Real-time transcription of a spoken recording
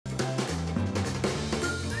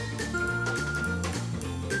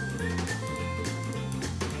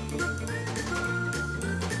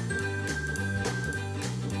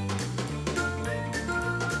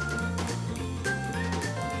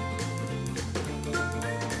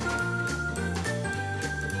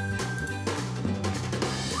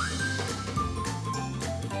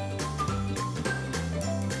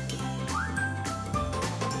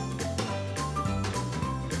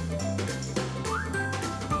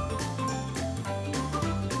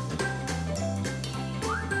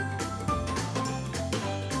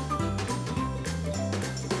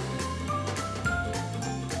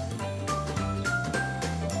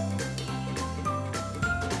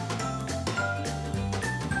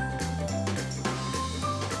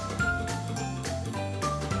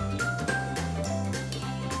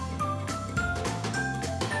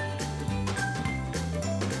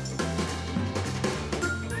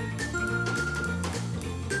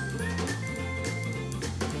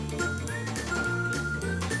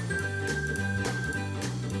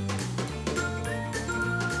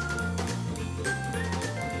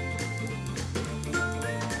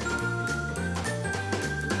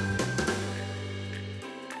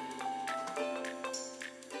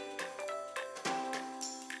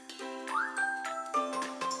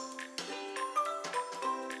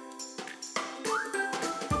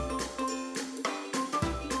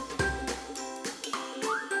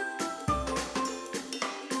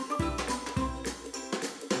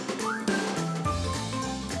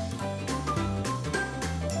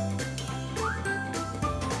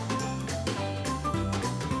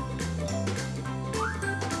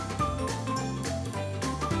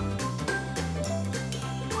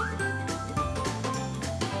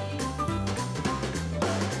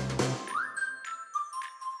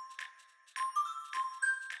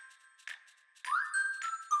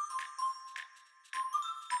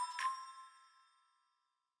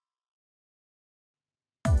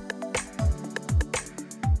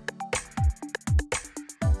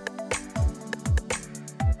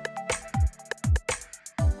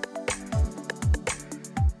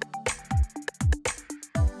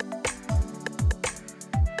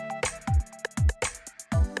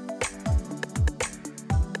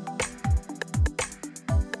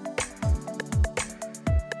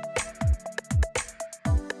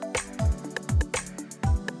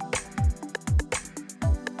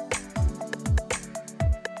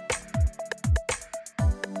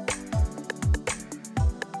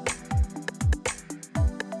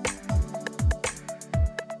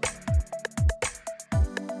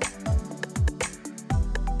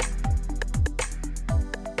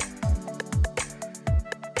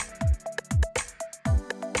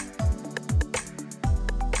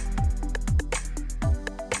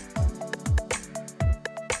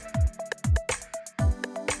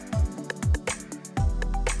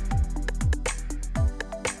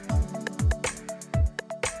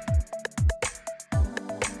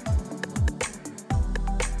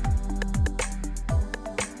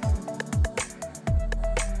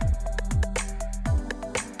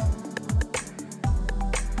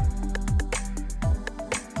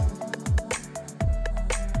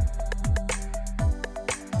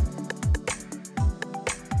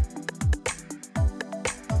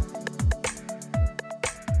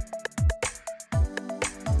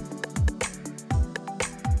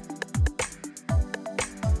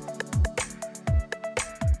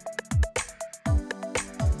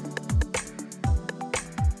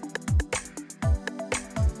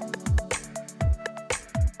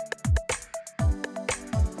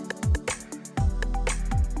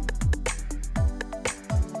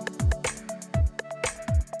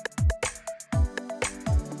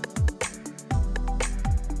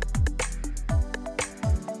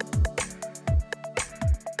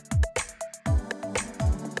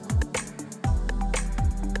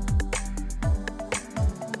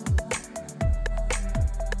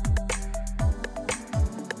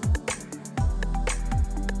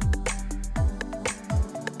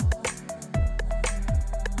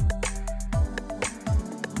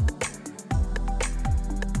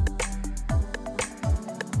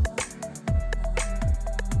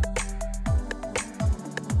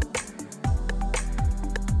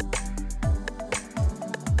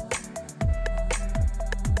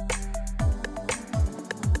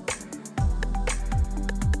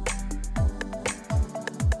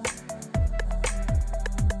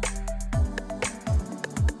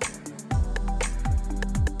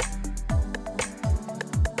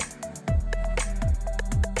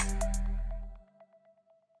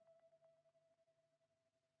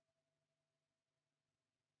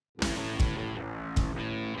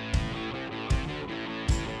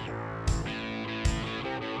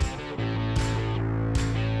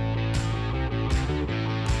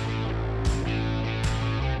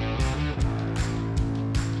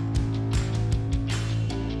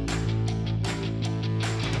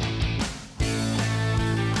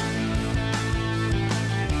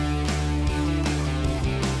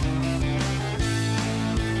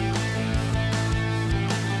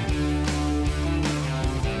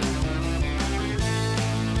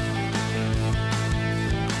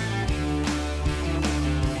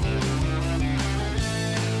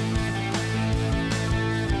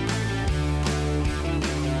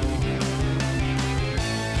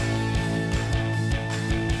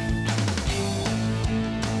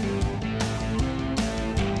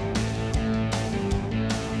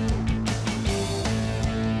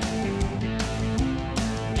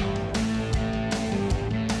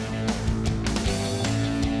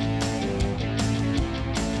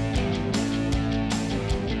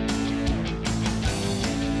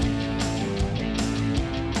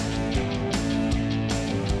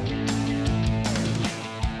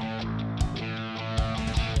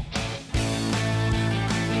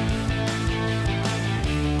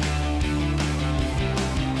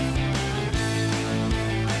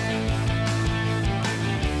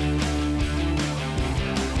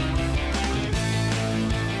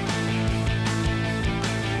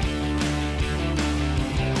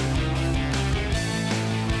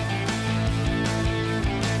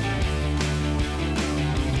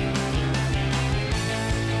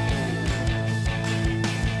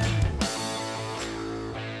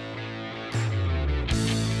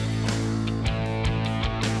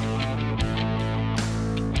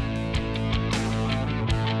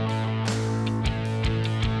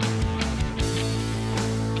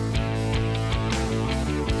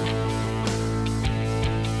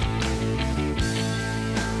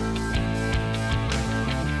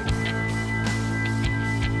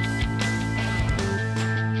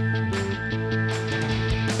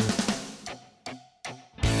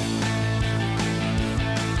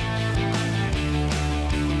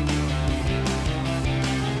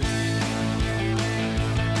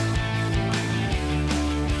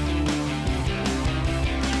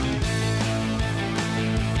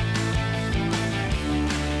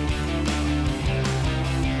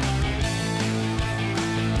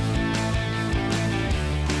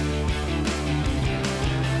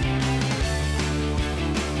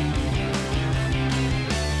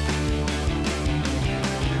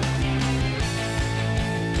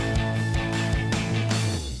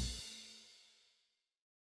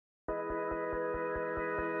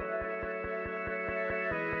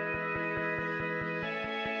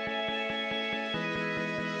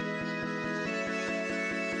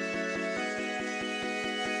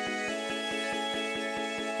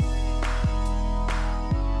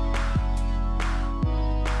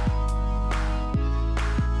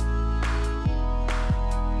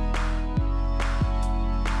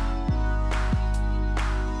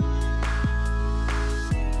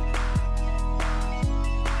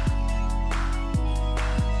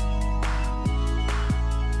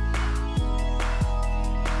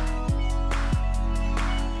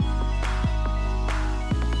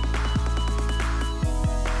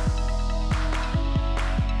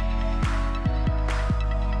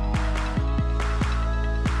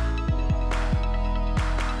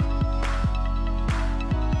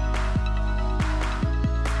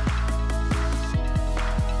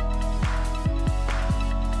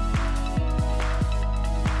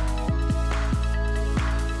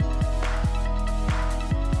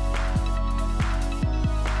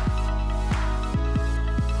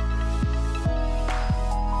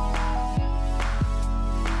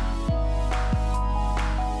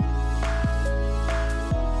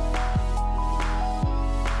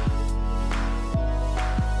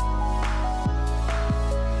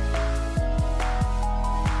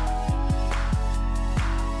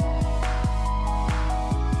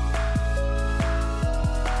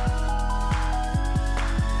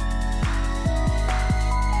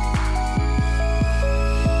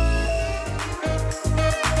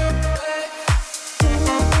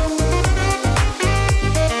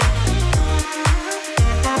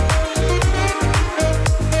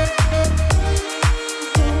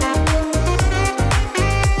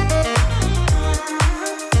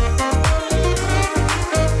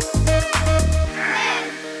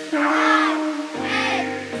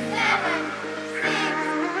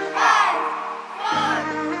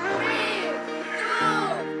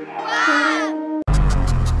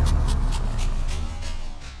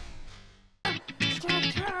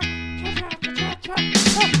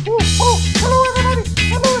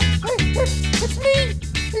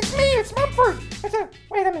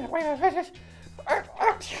Hey,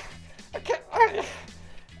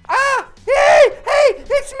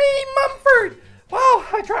 it's me, Mumford. Wow,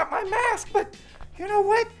 I dropped my mask, but you know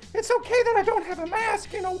what? It's okay that I don't have a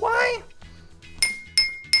mask. You know why?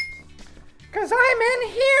 Because I'm in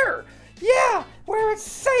here. Yeah, where it's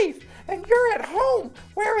safe. And you're at home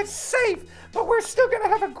where it's safe. But we're still going to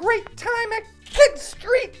have a great time at Kid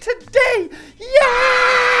Street today. Yay!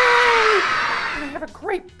 I have a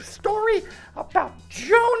great story about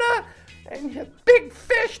Jonah and the big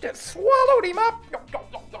fish that swallowed him up.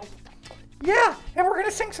 Yeah, and we're going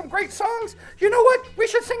to sing some great songs. You know what? We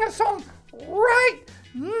should sing a song right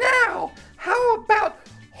now. How about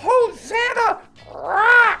Hosanna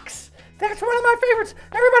Rocks? That's one of my favorites.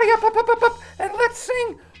 Everybody up, and let's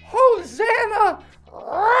sing Hosanna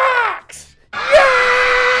Rocks! Yeah!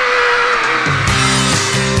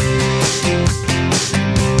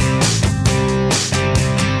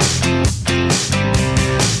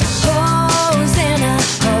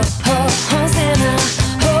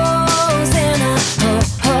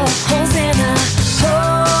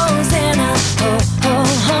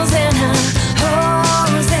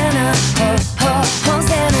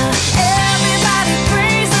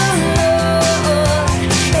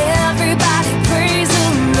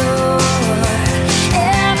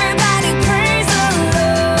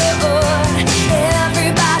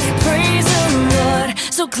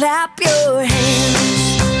 Clap your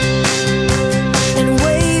hands and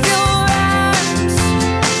wave your arms,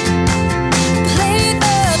 play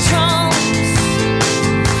the drums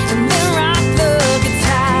and then rock the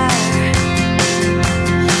guitar.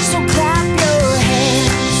 So clap your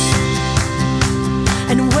hands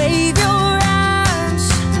and wave your arms.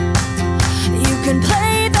 You can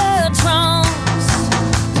play the drums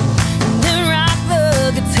and then rock the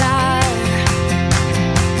guitar.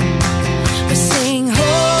 We sing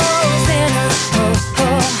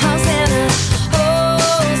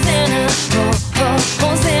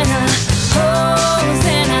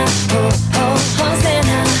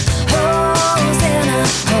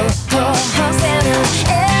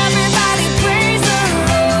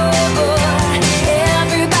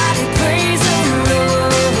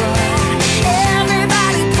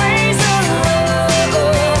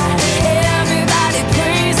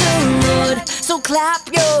clap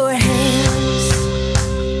your hands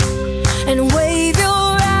and wave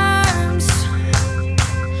your arms,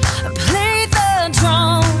 play the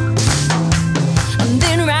drums and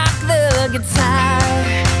then rock the guitar.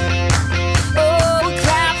 Oh,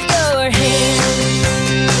 clap your hands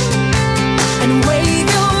and wave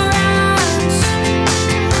your arms.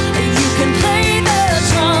 You can play the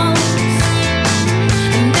drums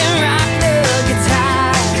and then rock the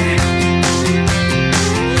guitar.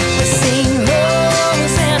 We sing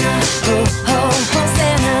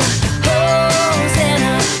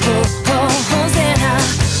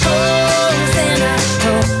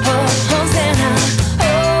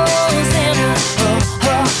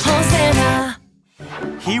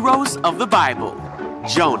Heroes of the Bible,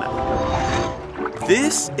 Jonah.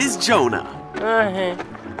 This is Jonah.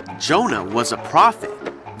 Jonah was a prophet.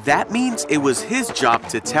 That means it was his job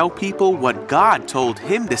to tell people what God told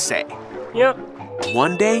him to say. Yep.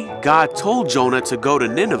 One day, God told Jonah to go to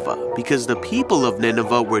Nineveh because the people of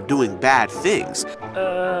Nineveh were doing bad things.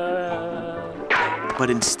 But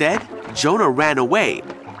instead, Jonah ran away.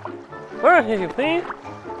 Where are you, please?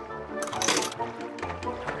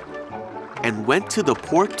 And went to the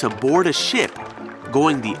port to board a ship,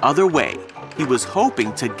 going the other way. He was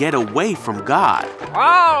hoping to get away from God.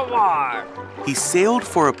 He sailed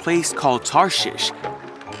for a place called Tarshish.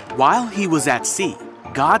 While he was at sea,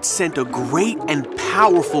 God sent a great and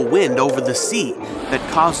powerful wind over the sea that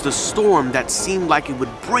caused a storm that seemed like it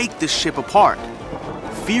would break the ship apart.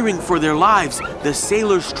 Fearing for their lives, the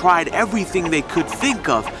sailors tried everything they could think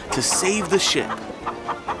of to save the ship.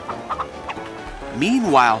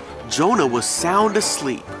 Meanwhile, Jonah was sound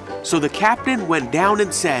asleep, so the captain went down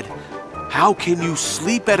and said, "How can you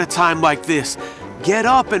sleep at a time like this? Get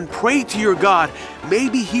up and pray to your God.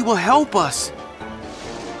 Maybe he will help us."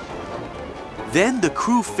 Then the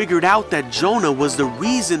crew figured out that Jonah was the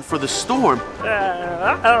reason for the storm.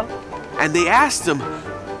 And they asked him,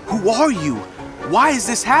 "Who are you? Why is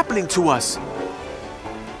this happening to us?"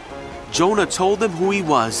 Jonah told them who he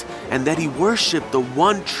was and that he worshipped the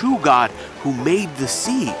one true God who made the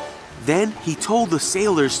sea. Then he told the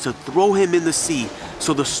sailors to throw him in the sea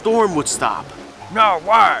so the storm would stop. No,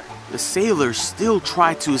 why? The sailors still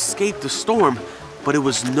tried to escape the storm, but it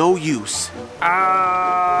was no use.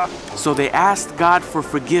 So they asked God for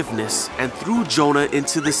forgiveness and threw Jonah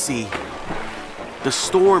into the sea. The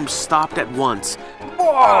storm stopped at once.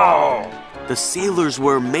 Whoa! The sailors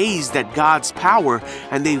were amazed at God's power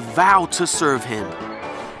and they vowed to serve him.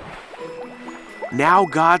 Now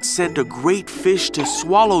God sent a great fish to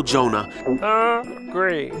swallow Jonah.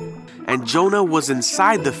 Great. And Jonah was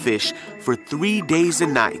inside the fish for 3 days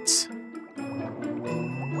and nights.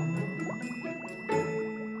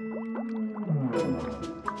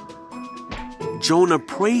 Jonah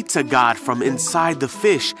prayed to God from inside the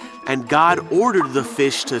fish, and God ordered the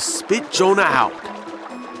fish to spit Jonah out.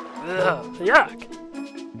 Yuck.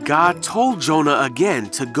 God told Jonah again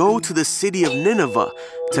to go to the city of Nineveh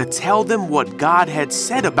to tell them what God had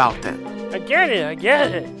said about them. I get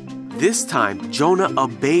it. This time, Jonah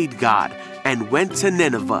obeyed God and went to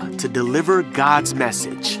Nineveh to deliver God's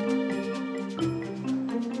message.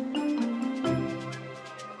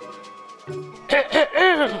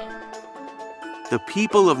 The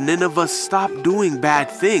people of Nineveh stopped doing bad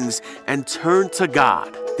things and turned to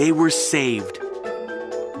God. They were saved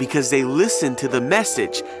because they listened to the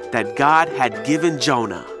message that God had given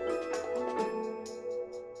Jonah.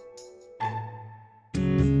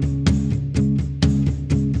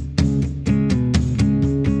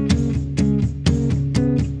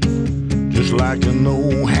 Just like an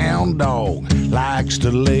old hound dog likes to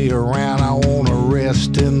lay around, I want to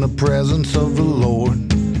rest in the presence of the Lord.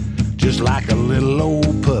 Just like a little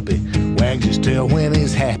old puppy wags his tail when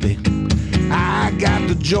he's happy, I got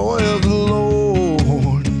the joy of the Lord.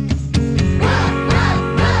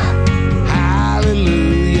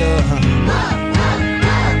 Hallelujah.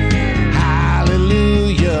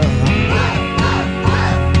 Hallelujah.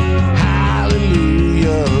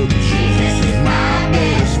 Hallelujah. Jesus is my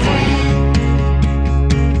best friend.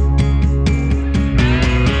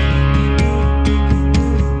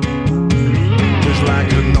 Just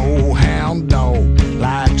like an old hound dog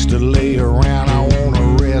likes to lay around, I want to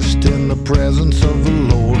rest in the presence of the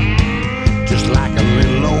Lord. Just like a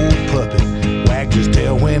little old puppy wags his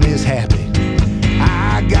tail when he's happy,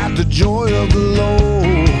 I got the joy of the Lord.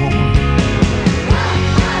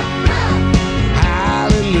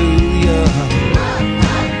 Hallelujah.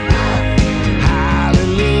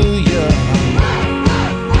 Hallelujah.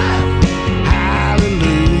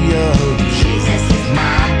 Hallelujah. Jesus is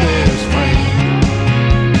my best friend.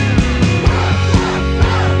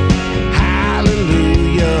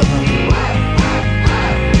 Hallelujah.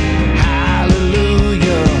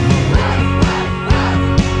 Hallelujah.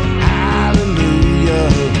 Hallelujah.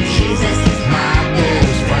 Jesus is my best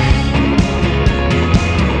friend.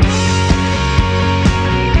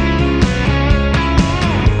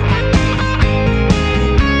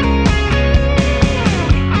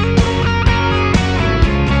 Hallelujah.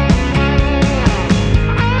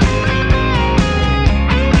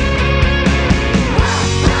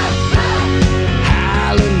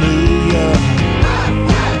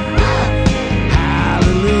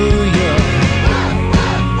 Hallelujah.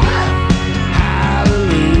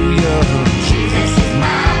 Hallelujah. Jesus is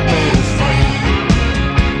my best friend.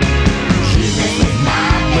 Jesus is my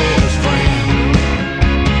best friend.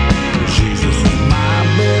 Jesus is my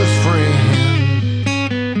best friend.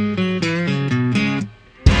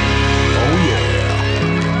 Oh yeah.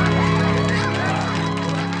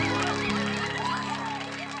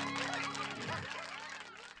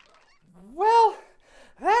 Well,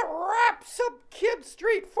 that wraps up Kid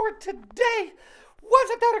Street for today.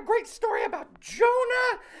 Wasn't that a great story about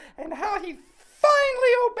Jonah and how he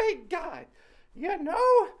finally obeyed God? You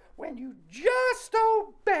know, when you just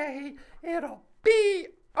obey, it'll be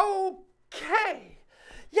okay.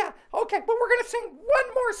 Yeah, okay, but we're gonna sing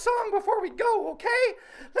one more song before we go, okay?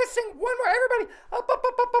 Let's sing one more, everybody, up,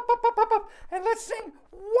 and let's sing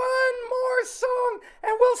one more song,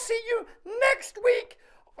 and we'll see you next week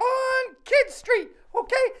on Kid Street,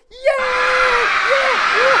 okay? Yeah!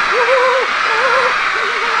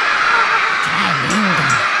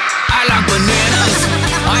 I like bananas.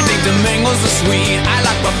 I think the mangoes are sweet. I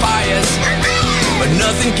like papayas, but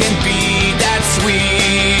nothing can beat that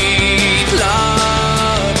sweet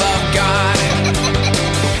love of God.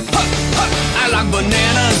 I like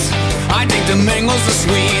bananas. I think the mangoes are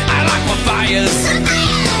sweet. I like papayas,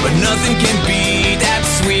 but nothing can beat that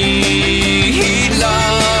sweet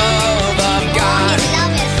love of God.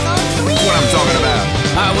 That's what I'm talking about.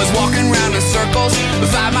 I was walking round in circles,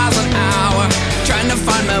 5 miles an hour, trying to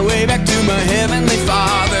find my way back to my heavenly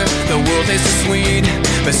Father. The world tasted sweet,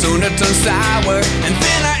 but soon it turned sour, and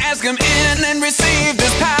then I asked him in and received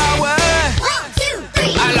his power. 1, 2,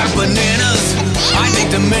 3. I like bananas, I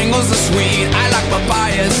think the mangoes are sweet. I like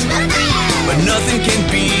papayas, but nothing can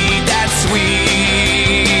beat that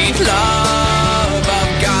sweet love of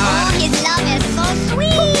God. His love is so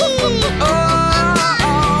sweet.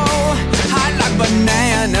 Oh, I like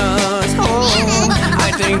bananas. Oh.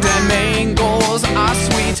 think that mangoes are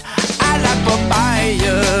sweet. I like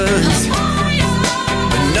papayas,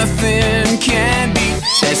 but nothing can beat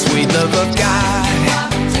that sweet love of God.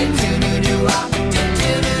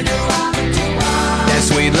 That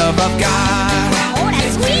sweet love of God. Oh,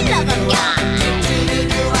 that sweet love of God.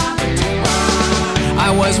 I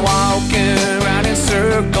was walking around in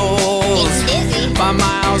circles for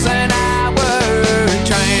miles an hour,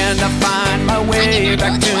 trying to find my way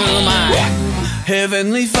back to my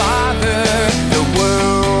Heavenly Father. The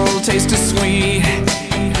world tasted sweet,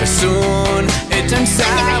 but soon it turned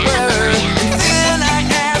sour. And then I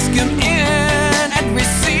asked him in and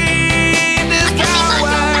received his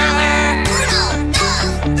power.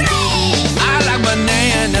 I like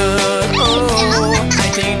bananas, oh, I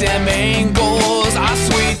think that mangoes are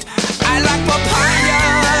sweet. I like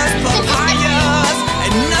papayas, papayas,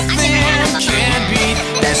 and nothing can beat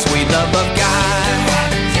that sweet love of God.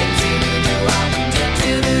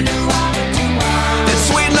 That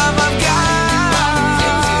sweet love of God.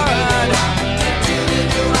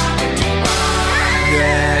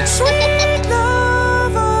 That sweet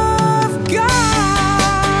love of God.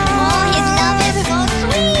 Oh, his love is so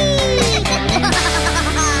sweet.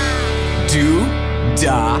 Do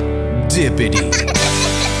da dippity.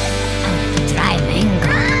 Dry mango.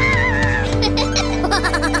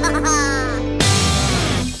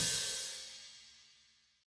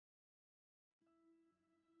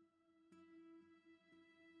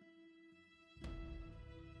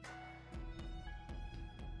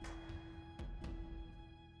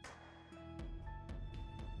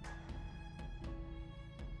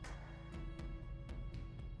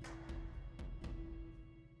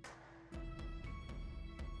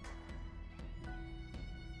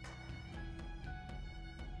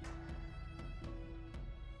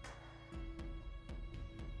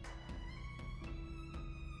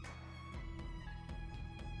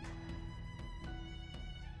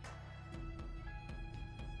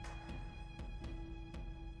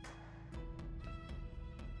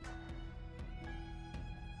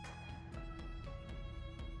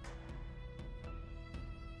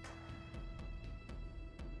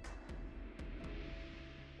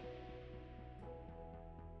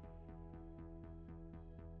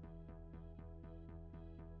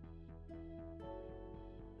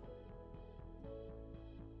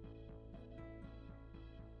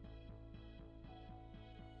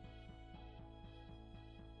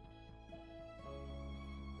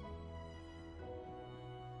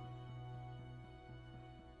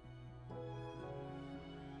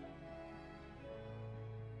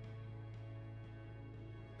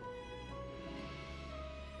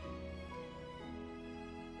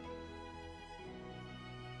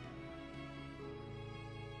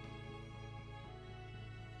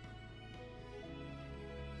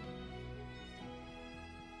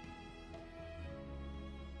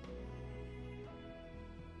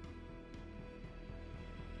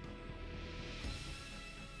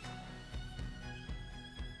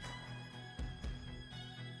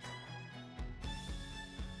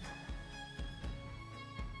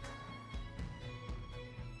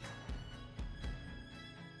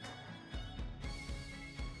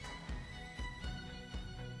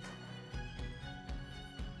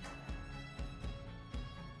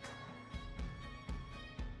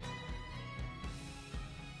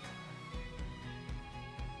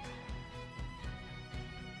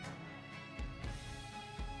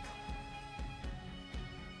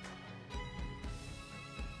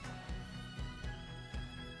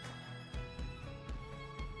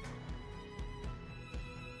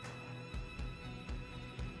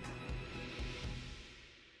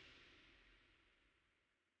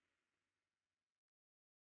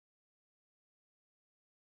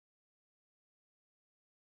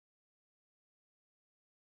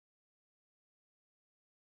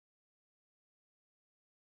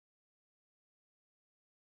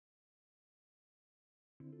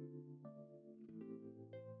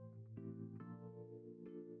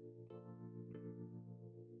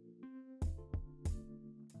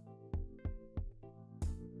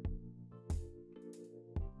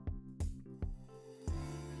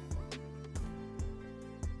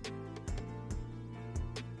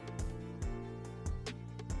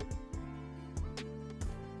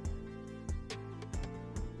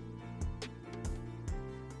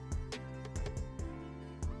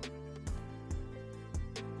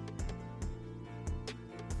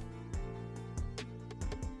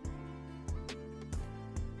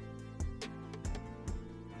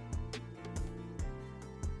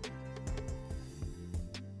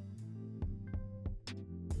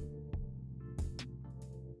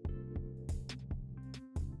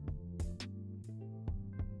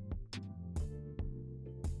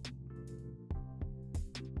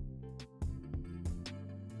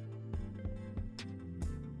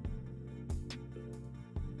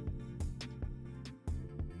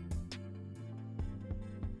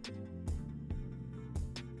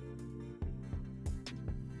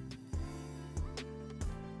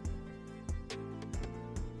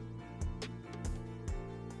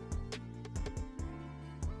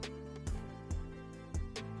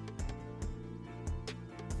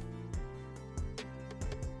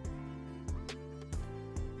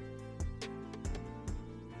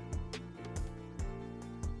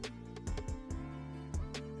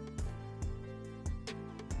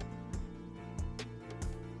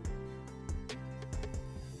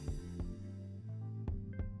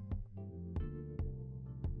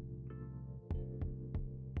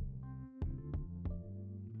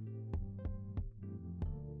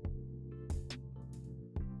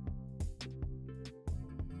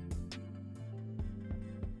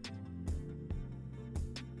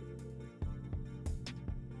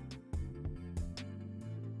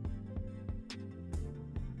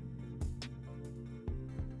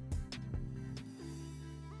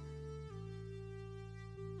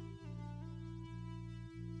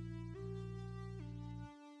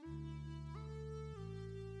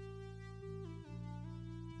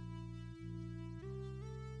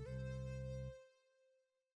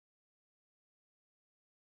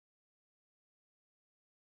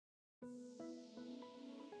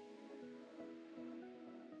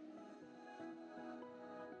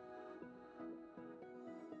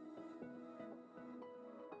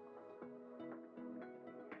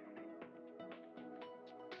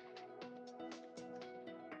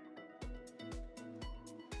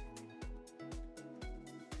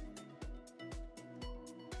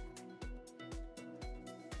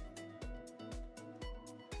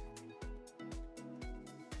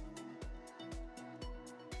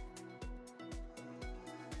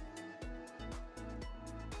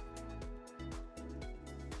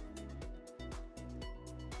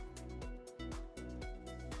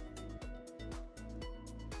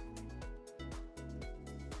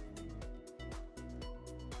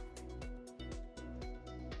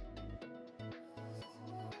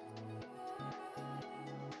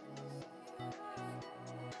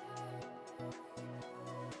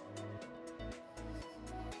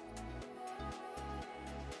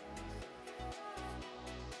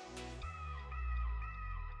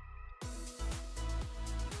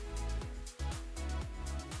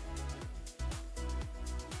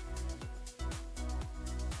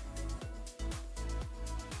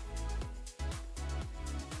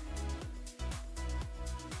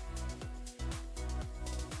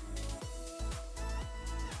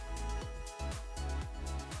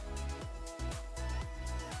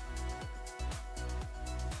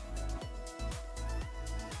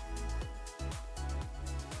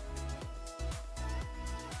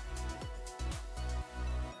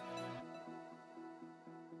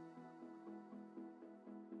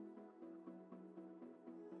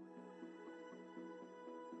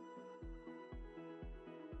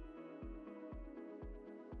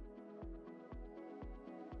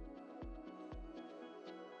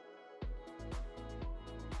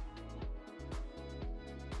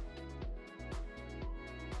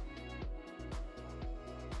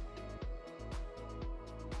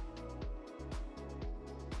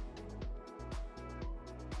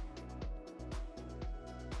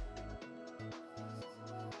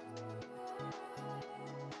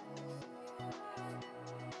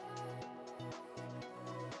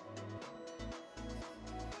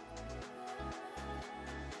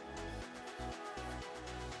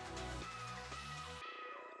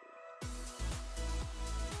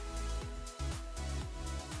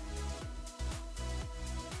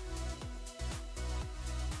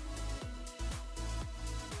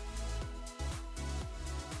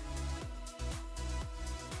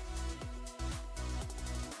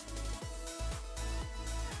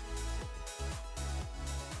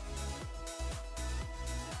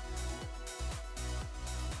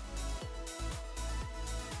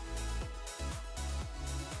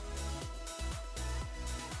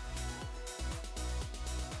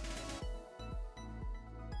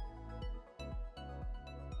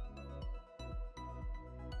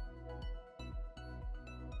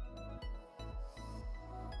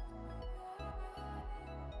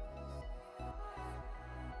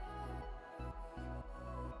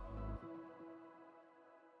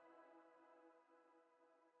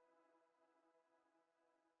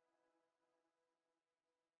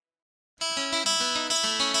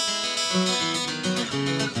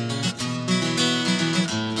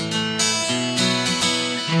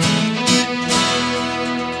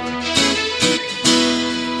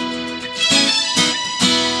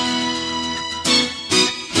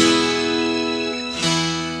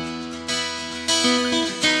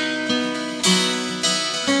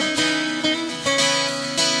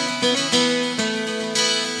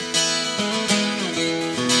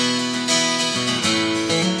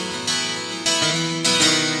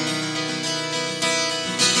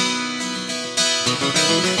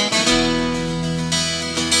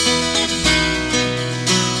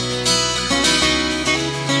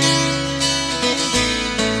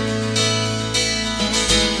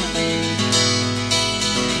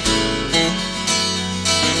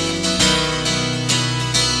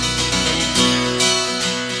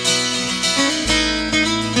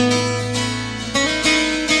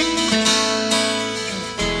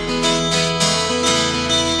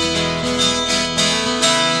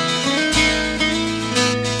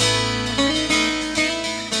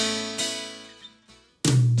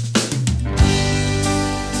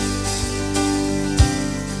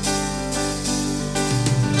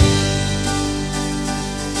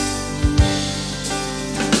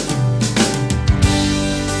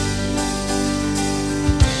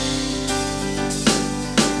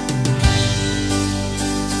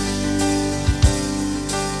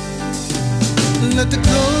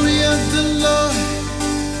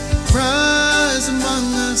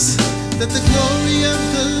 Let the glory of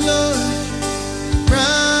the Lord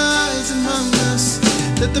rise among us.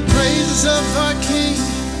 Let the praises of our King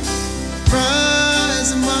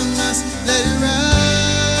rise among us. Let it rise.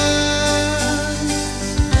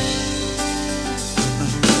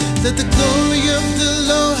 Let the glory of the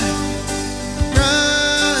Lord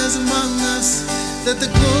rise among us. Let the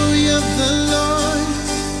glory of the Lord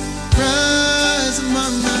rise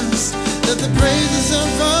among us. Let the praises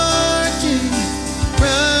of our King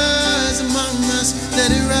rise among us.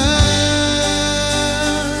 Let it rise.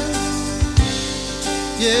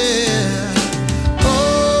 Yeah. Oh,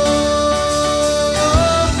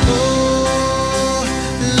 oh, oh.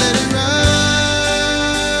 Let it rise.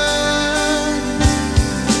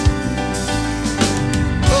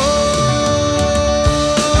 Oh,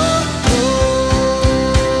 oh,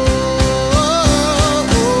 oh,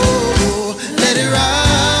 oh. Let it rise.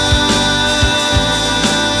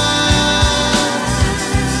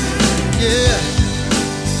 Yeah.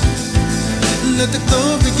 Let the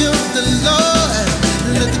glory of the Lord,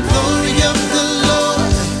 let the glory of the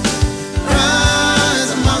Lord rise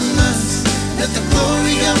among us. Let the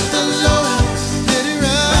glory of the Lord, let it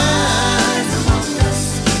rise among us.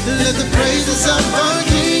 Let the praises of our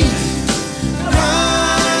King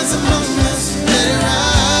rise among us. Let it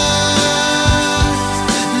rise.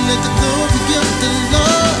 Let the glory of the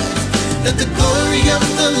Lord, let the glory of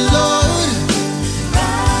the Lord,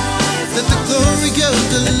 let the glory of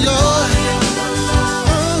the Lord.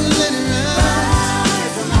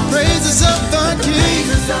 Praises of our King,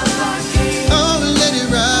 oh, let it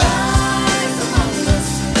rise.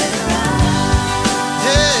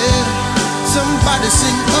 Yeah, somebody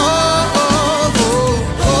sing, oh, oh,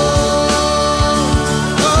 oh, oh,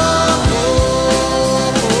 oh,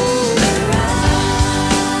 oh, oh.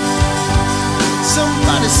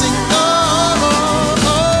 Somebody sing, oh, oh,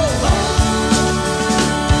 oh,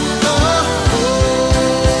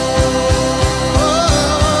 oh,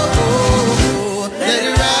 oh, let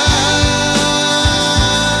it rise.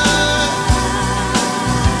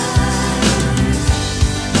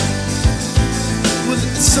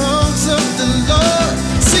 Songs of the Lord,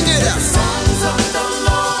 sing it out.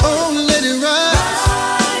 Oh, let it rise.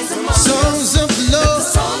 Songs of the Lord.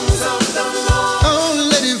 Oh,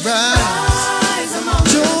 let it rise.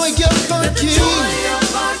 Joy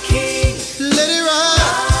of our King. Let it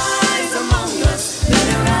rise.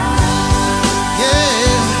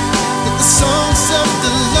 Yeah, let the songs of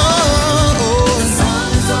the Lord.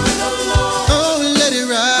 Oh, let it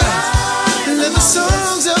rise. Let the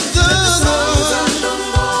songs of the Lord.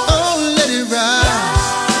 Oh, let it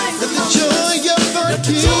rise. Let the joy of our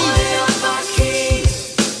King.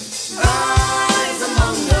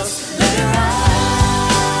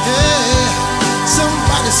 Yeah,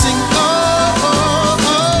 somebody sing, oh, oh,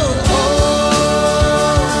 oh, oh,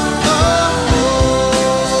 oh,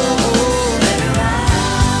 oh, oh.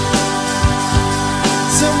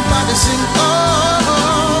 Somebody sing, oh,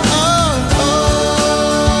 oh, oh,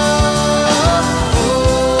 oh, oh.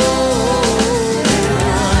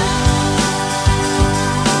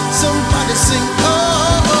 Somebody sing,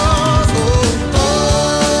 oh, oh, oh,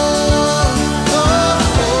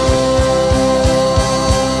 oh, oh.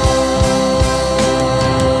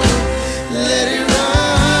 Let it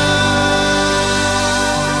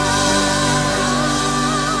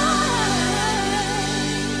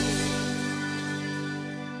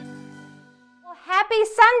Well, happy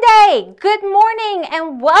Sunday! Good morning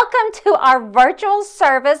and welcome to our virtual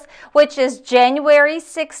service, which is January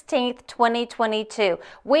 16th, 2022.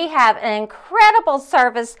 We have an incredible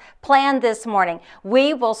service planned this morning.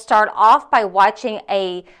 We will start off by watching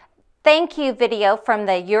a thank you video from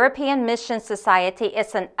the European Mission Society.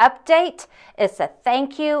 It's an update, it's a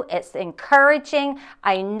thank you, it's encouraging.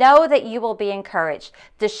 I know that you will be encouraged.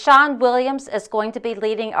 Deshaun Williams is going to be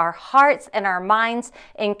leading our hearts and our minds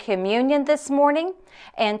in communion this morning.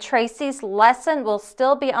 And Tracy's lesson will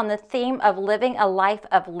still be on the theme of living a life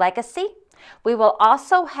of legacy. We will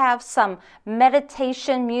also have some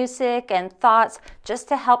meditation music and thoughts just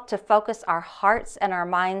to help to focus our hearts and our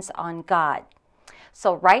minds on God.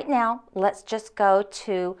 So right now, let's just go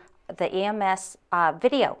to the EMS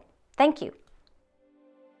video. Thank you.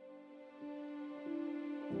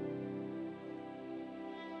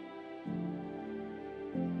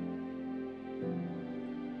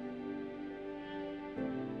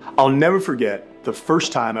 I'll never forget the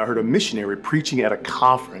first time I heard a missionary preaching at a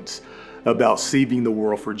conference about saving the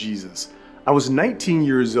world for Jesus. I was 19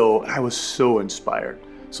 years old and I was so inspired.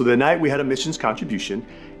 So the night we had a missions contribution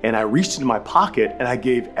and I reached into my pocket and I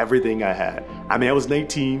gave everything I had. I mean, I was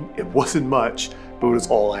 19, it wasn't much, but it was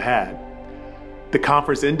all I had. The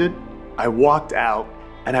conference ended, I walked out,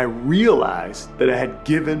 and I realized that I had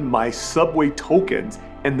given my subway tokens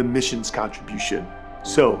and the missions contribution.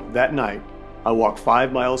 So that night, I walked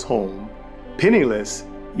 5 miles home, penniless,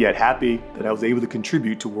 yet happy that I was able to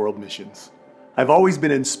contribute to world missions. I've always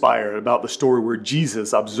been inspired about the story where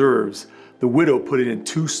Jesus observes the widow putting in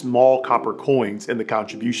 2 small copper coins in the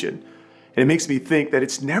contribution. And it makes me think that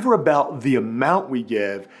it's never about the amount we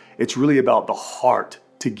give, it's really about the heart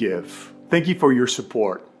to give. Thank you for your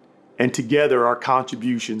support. And together our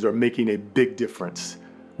contributions are making a big difference.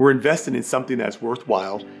 We're investing in something that's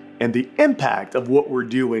worthwhile, and the impact of what we're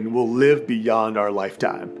doing will live beyond our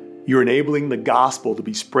lifetime. You're enabling the gospel to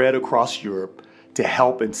be spread across Europe to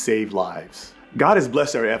help and save lives. God has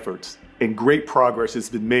blessed our efforts, and great progress has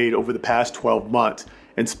been made over the past 12 months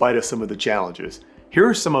in spite of some of the challenges. Here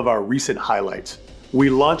are some of our recent highlights. We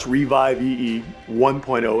launched Revive EE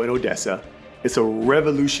 1.0 in Odessa. It's a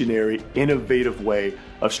revolutionary, innovative way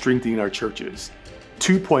of strengthening our churches.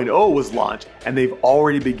 2.0 was launched, and they've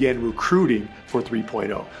already begun recruiting for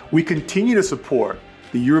 3.0. We continue to support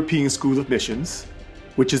the European School of Missions,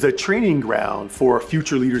 which is a training ground for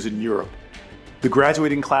future leaders in Europe. The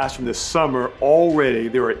graduating class from this summer, already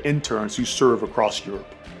there are interns who serve across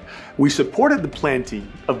Europe. We supported the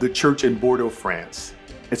planting of the church in Bordeaux, France.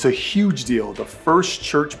 It's a huge deal, the first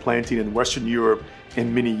church planting in Western Europe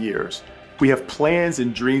in many years. We have plans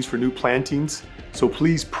and dreams for new plantings, so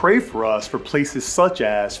please pray for us for places such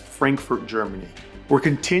as Frankfurt, Germany. We're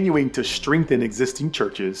continuing to strengthen existing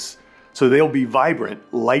churches so they'll be vibrant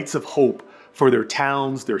lights of hope for their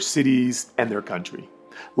towns, their cities, and their country.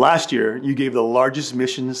 Last year, you gave the largest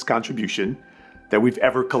missions contribution that we've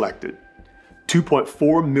ever collected,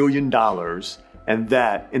 $2.4 million, and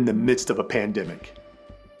that in the midst of a pandemic.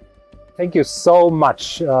 Thank you so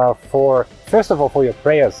much first of all, for your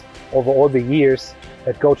prayers over all the years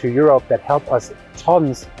that go to Europe, that help us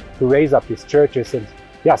tons to raise up these churches, and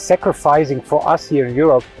sacrificing for us here in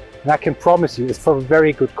Europe. And I can promise you, it's for a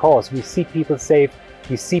very good cause. We see people saved,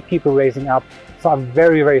 we see people raising up. So I'm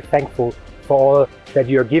very, very thankful for all that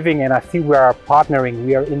you're giving, and I feel we are partnering,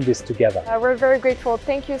 we are in this together. We're very grateful.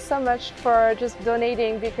 Thank you so much for just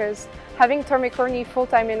donating, because having Tom and Courtney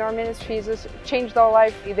full-time in our ministries has changed our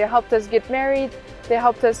life. They helped us get married, they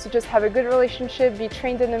helped us to just have a good relationship, be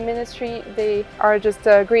trained in the ministry. They are just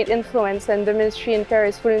a great influence, and the ministry in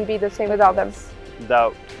Paris wouldn't be the same without them.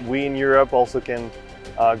 That we in Europe also can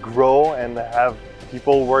grow and have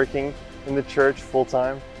people working in the church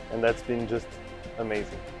full-time, and that's been just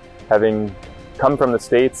amazing. Having come from the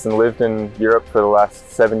States and lived in Europe for the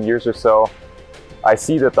last 7 years or so, I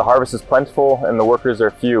see that the harvest is plentiful and the workers are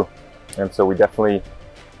few. And so we definitely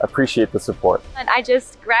appreciate the support. And I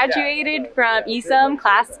just graduated from ESOM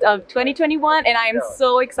class of 2021, and I am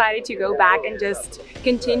so excited to go back and just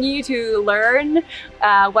continue to learn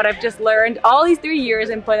what I've just learned all these 3 years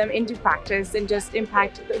and put them into practice and just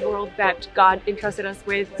impact the world that God entrusted us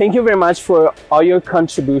with. Thank you very much for all your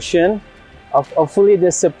contribution. Hopefully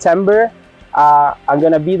this September, I'm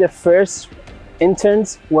gonna be the first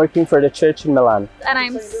interns working for the church in Milan. And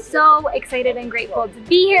I'm so excited and grateful to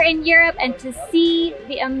be here in Europe and to see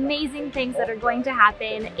the amazing things that are going to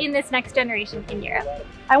happen in this next generation in Europe.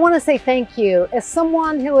 I want to say thank you. As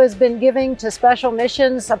someone who has been giving to special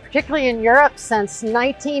missions, particularly in Europe, since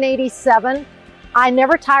 1987, I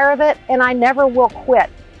never tire of it, and I never will quit,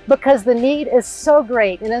 because the need is so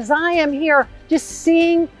great. And as I am here just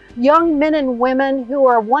seeing young men and women who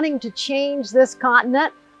are wanting to change this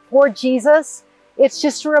continent for Jesus, it's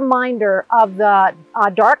just a reminder of the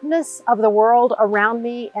darkness of the world around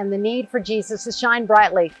me and the need for Jesus to shine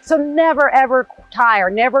brightly. So never ever tire,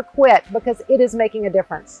 never quit, because it is making a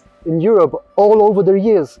difference. In Europe, all over the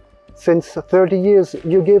years, since 30 years,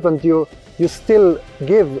 you give and you still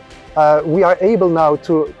give. We are able now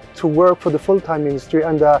to work for the full-time ministry,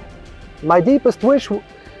 and my deepest wish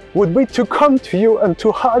would be to come to you and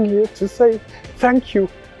to hug you, to say thank you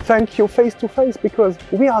face to face, because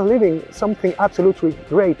we are living something absolutely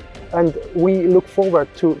great, and we look forward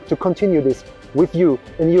to continue this with you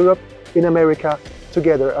in Europe, in America,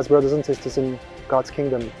 together as brothers and sisters in God's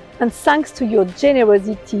kingdom. And thanks to your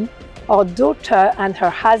generosity, our daughter and her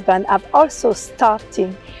husband have also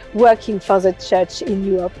started working for the church in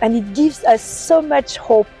Europe, and it gives us so much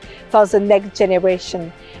hope for the next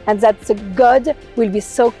generation, and that the God will be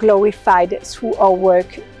so glorified through our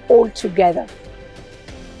work all together.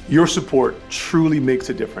 Your support truly makes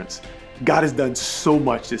a difference. God has done so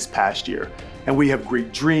much this past year, and we have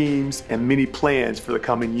great dreams and many plans for the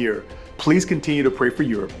coming year. Please continue to pray for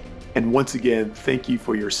Europe, and once again, thank you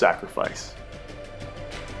for your sacrifice.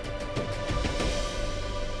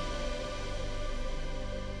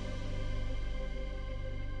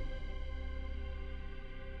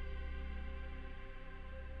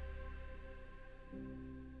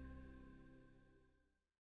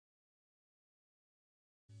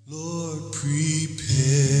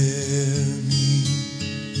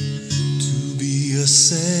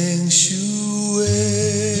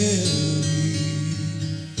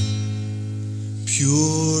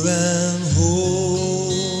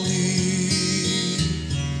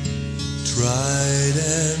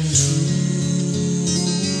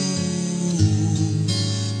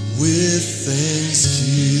 with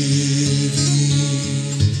thanksgiving.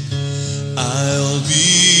 I'll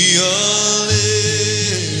be a living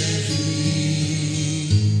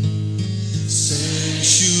sanctuary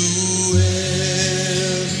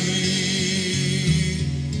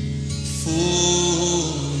for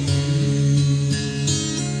you.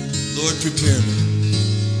 Lord, prepare me.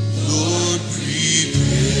 Lord,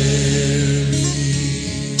 prepare me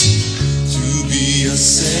to be a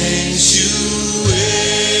sanctuary,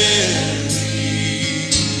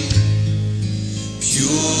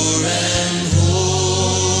 pure and holy,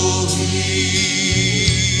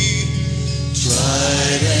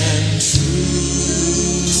 tried and true,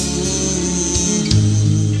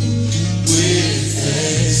 with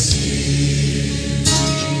thanksgiving.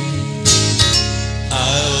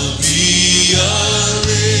 I'll be a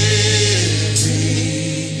living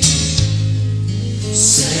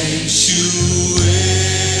sanctuary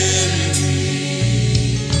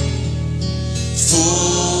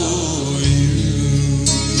for you.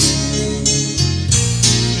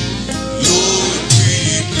 Lord,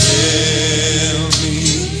 prepare me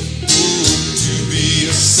to be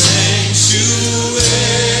a sanctuary,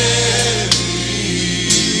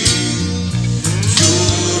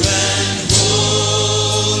 pure and holy,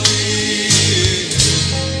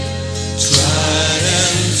 tried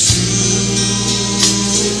and true,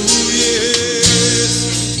 yes,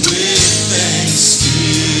 with thanksgiving.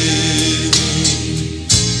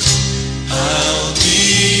 I'll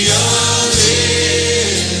be a living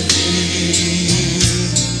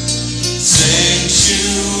sanctuary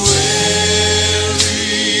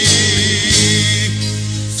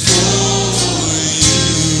for you,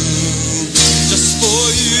 just for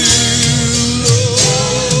you,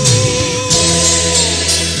 Lord.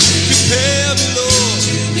 Prepare me, Lord,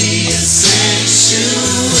 to be a sanctuary,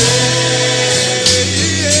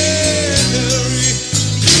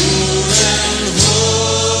 pure and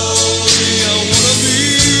holy. I wanna be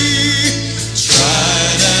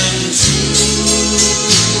tried and true,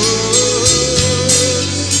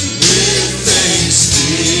 with thanksgiving.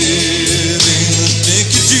 Thank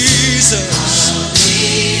you, Jesus. I'll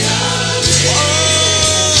be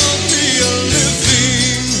a living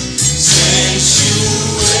sanctuary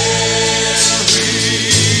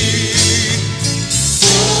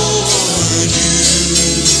for you.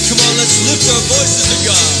 Come on, let's lift our voices to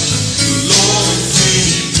God. Lord,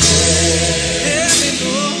 prepare me,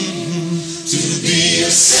 Lord, to be a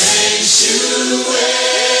sanctuary,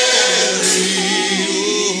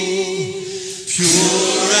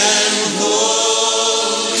 pure and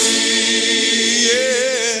holy,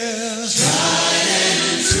 yeah, tried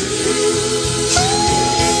and true.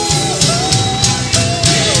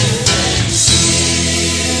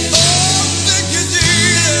 Thank you,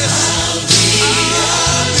 Jesus. I'll be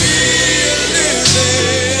a living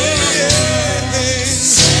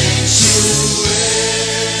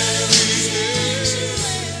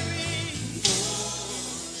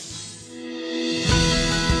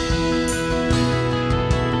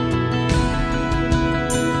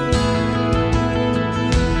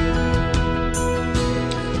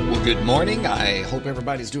Well, good morning. I hope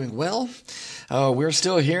everybody's doing well. We're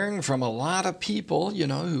still hearing from a lot of people,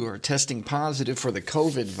 who are testing positive for the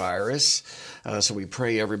COVID virus. So we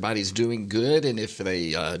pray everybody's doing good. And if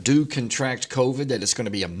they do contract COVID, that it's going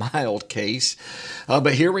to be a mild case.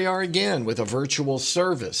 But here we are again with a virtual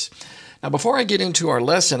service. Now, before I get into our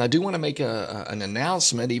lesson, I do want to make an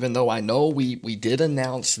announcement, even though I know we did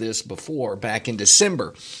announce this before back in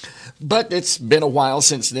December. But it's been a while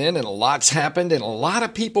since then, and a lot's happened, and a lot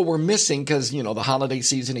of people were missing because, the holiday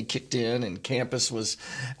season had kicked in and campus was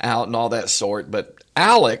out and all that sort. But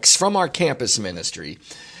Alex from our campus ministry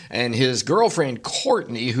and his girlfriend,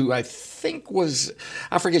 Courtney, who I think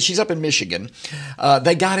I forget, she's up in Michigan,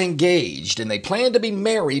 they got engaged, and they plan to be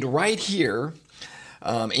married right here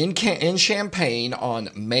in Champaign on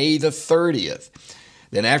May the 30th.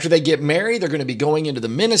 Then after they get married, they're going to be going into the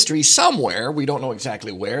ministry somewhere. We don't know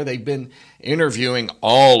exactly where. They've been interviewing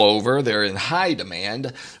all over. They're in high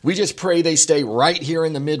demand. We just pray they stay right here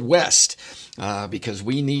in the Midwest because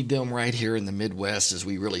we need them right here in the Midwest as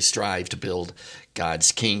we really strive to build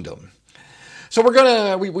God's kingdom. So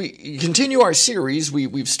we continue our series.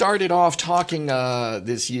 We've started off talking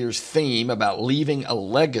this year's theme about leaving a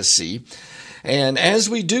legacy. And as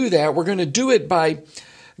we do that, we're going to do it by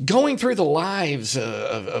going through the lives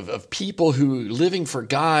of people who are living for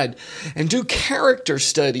God and do character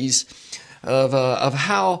studies of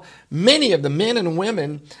how many of the men and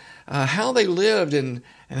women, how they lived and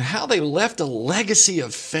how they left a legacy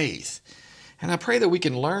of faith. And I pray that we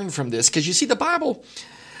can learn from this because you see, the Bible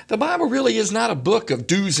the Bible really is not a book of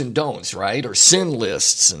do's and don'ts, right? Or sin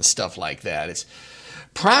lists and stuff like that. It's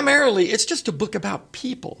just a book about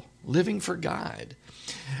people living for God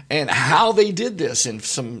and how they did this in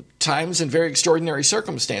some times in very extraordinary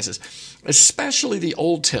circumstances, especially the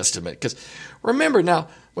Old Testament. Because remember now,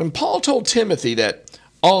 when Paul told Timothy that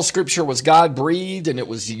all Scripture was God-breathed and it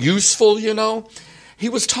was useful, he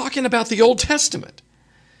was talking about the Old Testament.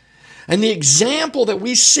 And the example that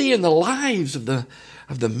we see in the lives of the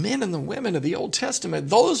men and the women of the Old Testament,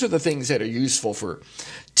 those are the things that are useful for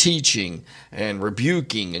teaching and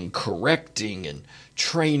rebuking and correcting and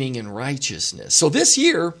training in righteousness. So this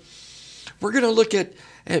year, we're going to look at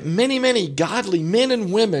many, many godly men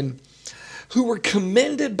and women who were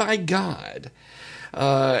commended by God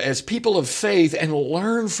as people of faith, and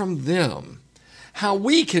learn from them how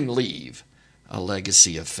we can leave a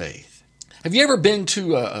legacy of faith. Have you ever been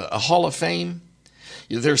to a Hall of Fame?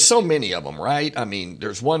 There's so many of them, right? I mean,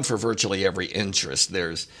 there's one for virtually every interest.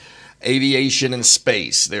 There's aviation and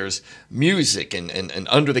space. There's music, and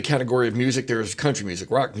under the category of music, there's country music,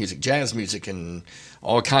 rock music, jazz music, and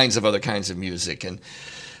all kinds of other kinds of music. And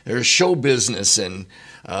there's show business and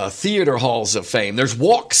theater halls of fame. There's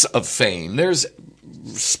walks of fame. There's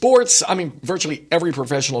sports. I mean, virtually every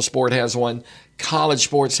professional sport has one. College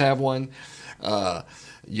sports have one.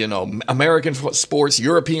 American sports,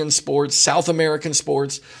 European sports, South American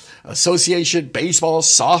sports, association, baseball,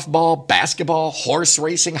 softball, basketball, horse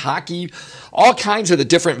racing, hockey, all kinds of the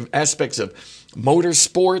different aspects of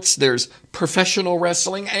motorsports. There's professional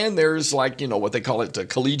wrestling, and there's what they call it,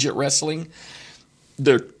 collegiate wrestling.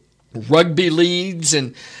 There rugby leagues,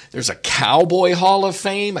 and there's a Cowboy Hall of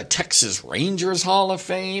Fame, a Texas Rangers Hall of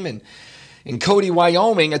Fame, and in Cody,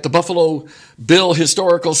 Wyoming, at the Buffalo Bill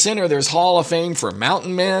Historical Center, there's Hall of Fame for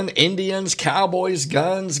mountain men, Indians, cowboys,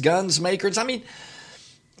 guns makers. I mean,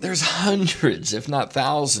 there's hundreds, if not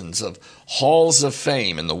thousands, of halls of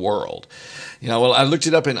fame in the world. I looked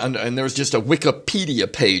it up, and there's just a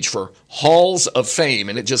Wikipedia page for halls of fame,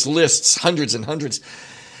 and it just lists hundreds and hundreds.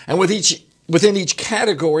 And within each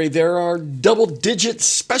category, there are double-digit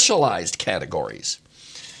specialized categories.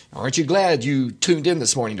 Aren't you glad you tuned in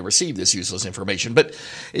this morning to receive this useless information? But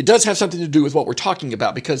it does have something to do with what we're talking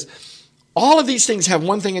about, because all of these things have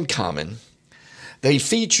one thing in common. They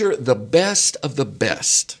feature the best of the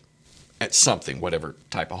best at something, whatever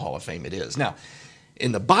type of Hall of Fame it is. Now,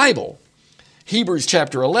 in the Bible, Hebrews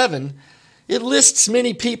chapter 11, it lists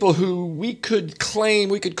many people who we could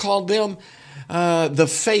call them the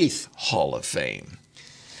Faith Hall of Fame.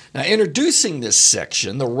 Now, introducing this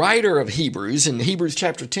section, the writer of Hebrews, in Hebrews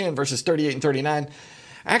chapter 10, verses 38 and 39,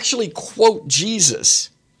 actually quote Jesus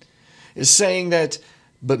as saying that,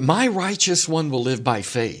 "But my righteous one will live by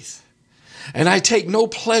faith, and I take no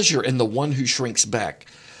pleasure in the one who shrinks back.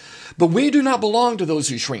 But we do not belong to those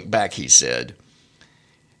who shrink back," he said.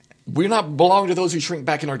 "We do not belong to those who shrink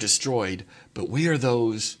back and are destroyed, but we are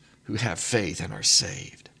those who have faith and are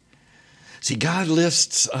saved." See, God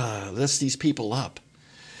lifts these people up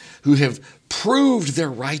who have proved their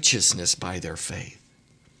righteousness by their faith.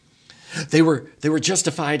 They were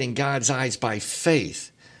justified in God's eyes by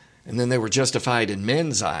faith, and then they were justified in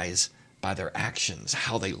men's eyes by their actions,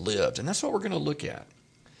 how they lived. And that's what we're going to look at.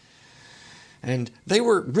 And they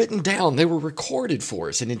were written down, they were recorded for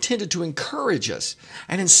us and intended to encourage us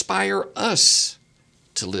and inspire us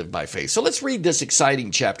to live by faith. So let's read this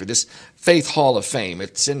exciting chapter, this Faith Hall of Fame.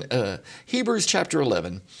 It's in Hebrews chapter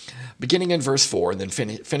 11, beginning in verse 4, and then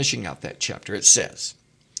finishing out that chapter. It says,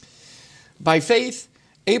 "By faith,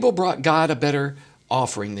 Abel brought God a better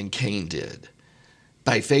offering than Cain did.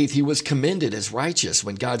 By faith, he was commended as righteous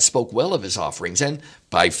when God spoke well of his offerings. And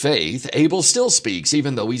by faith, Abel still speaks,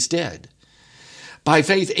 even though he's dead. By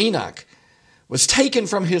faith, Enoch was taken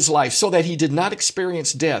from his life so that he did not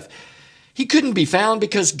experience death. He couldn't be found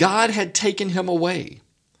because God had taken him away.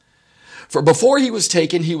 For before he was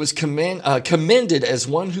taken, he was commended as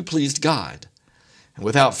one who pleased God. And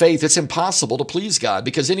without faith, it's impossible to please God,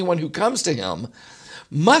 because anyone who comes to him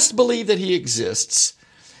must believe that he exists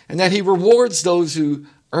and that he rewards those who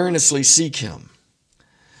earnestly seek him.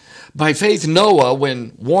 By faith, Noah,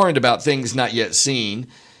 when warned about things not yet seen,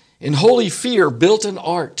 in holy fear built an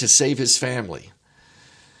ark to save his family.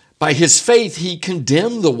 By his faith, he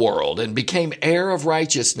condemned the world and became heir of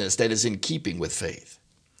righteousness that is in keeping with faith.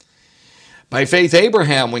 By faith,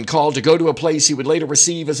 Abraham, when called to go to a place he would later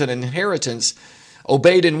receive as an inheritance,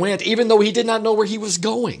 obeyed and went, even though he did not know where he was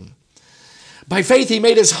going. By faith, he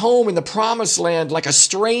made his home in the promised land like a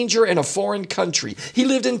stranger in a foreign country. He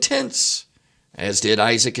lived in tents, as did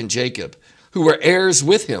Isaac and Jacob, who were heirs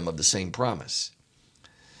with him of the same promise.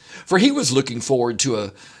 For he was looking forward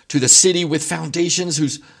to the city with foundations,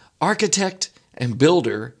 whose architect and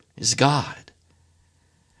builder is God.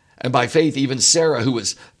 And by faith, even Sarah, who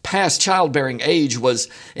was past childbearing age, was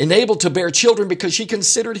enabled to bear children because she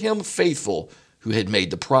considered him faithful who had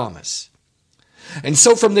made the promise. And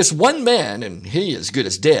so from this one man, and he as good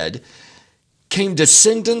as dead, came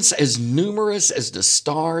descendants as numerous as the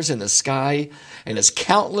stars in the sky and as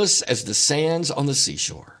countless as the sands on the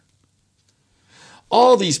seashore.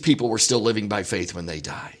 All these people were still living by faith when they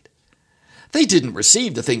died. They didn't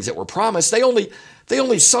receive the things that were promised. They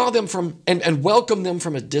only saw them from and welcomed them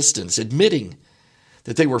from a distance, admitting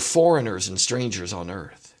that they were foreigners and strangers on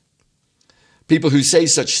earth. People who say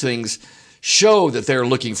such things show that they're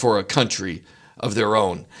looking for a country of their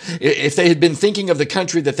own. If they had been thinking of the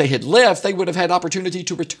country that they had left, they would have had opportunity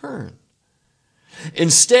to return.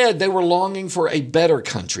 Instead, they were longing for a better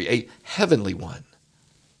country, a heavenly one.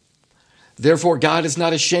 Therefore, God is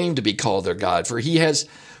not ashamed to be called their God, for he has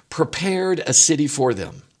prepared a city for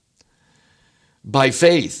them. By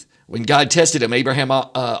faith, when God tested him, Abraham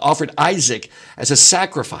offered Isaac as a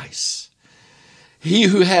sacrifice. He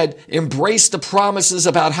who had embraced the promises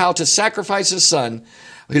about how to sacrifice his son,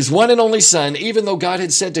 his one and only son, even though God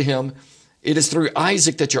had said to him, "It is through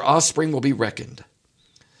Isaac that your offspring will be reckoned."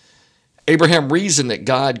 Abraham reasoned that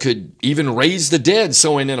God could even raise the dead,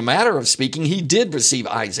 so in a matter of speaking, he did receive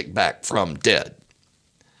Isaac back from dead.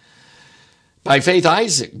 By faith,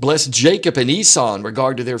 Isaac blessed Jacob and Esau in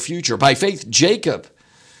regard to their future. By faith, Jacob,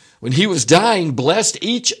 when he was dying, blessed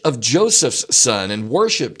each of Joseph's sons and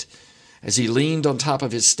worshiped as he leaned on top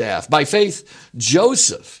of his staff. By faith,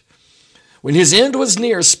 Joseph, when his end was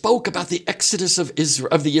near, spoke about the exodus of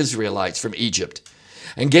the Israelites from Egypt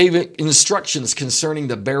and gave instructions concerning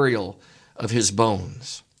the burial of his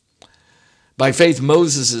bones. By faith,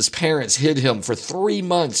 Moses' parents hid him for 3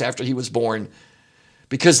 months after he was born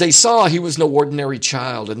because they saw he was no ordinary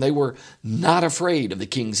child and they were not afraid of the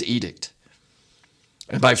king's edict.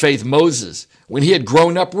 And by faith, Moses, when he had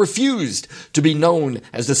grown up, refused to be known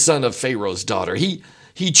as the son of Pharaoh's daughter.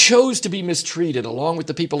 He chose to be mistreated along with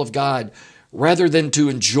the people of God rather than to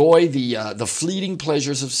enjoy the fleeting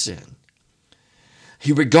pleasures of sin.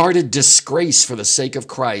 He regarded disgrace for the sake of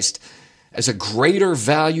Christ as a greater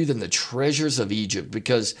value than the treasures of Egypt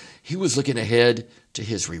because he was looking ahead to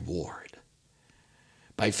his reward.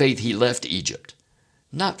 By faith, he left Egypt,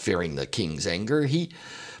 not fearing the king's anger. He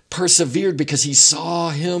persevered because he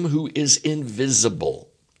saw him who is invisible.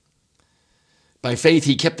 By faith,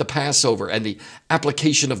 he kept the Passover and the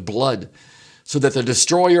application of blood so that the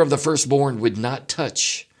destroyer of the firstborn would not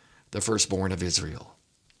touch the firstborn of Israel.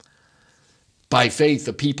 By faith,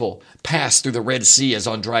 the people passed through the Red Sea as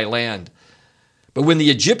on dry land. But when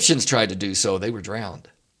the Egyptians tried to do so, they were drowned.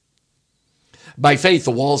 By faith,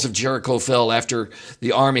 the walls of Jericho fell after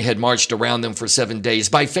the army had marched around them for 7 days.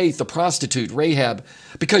 By faith, the prostitute Rahab,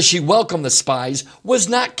 because she welcomed the spies, was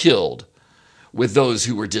not killed with those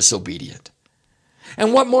who were disobedient.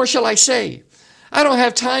 And what more shall I say? I don't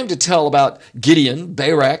have time to tell about Gideon,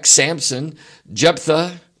 Barak, Samson,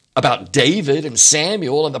 Jephthah, about David and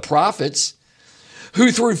Samuel and the prophets,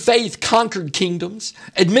 who through faith conquered kingdoms,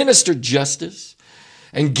 administered justice,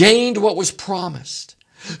 and gained what was promised,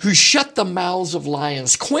 who shut the mouths of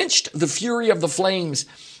lions, quenched the fury of the flames,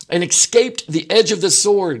 and escaped the edge of the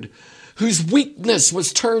sword, whose weakness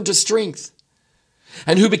was turned to strength,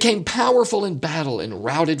 and who became powerful in battle and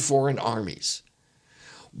routed foreign armies.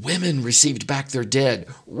 Women received back their dead,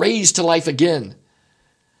 raised to life again.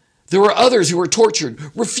 There were others who were tortured,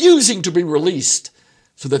 refusing to be released,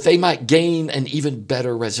 so that they might gain an even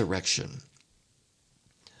better resurrection.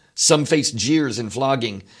 Some faced jeers and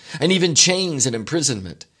flogging, and even chains and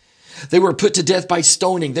imprisonment. They were put to death by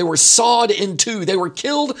stoning. They were sawed in two. They were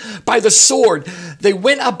killed by the sword. They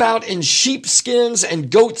went about in sheepskins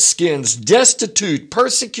and goatskins, destitute,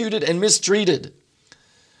 persecuted, and mistreated.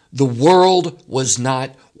 The world was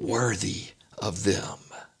not worthy of them.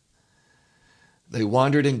 They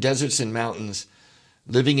wandered in deserts and mountains,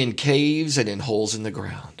 living in caves and in holes in the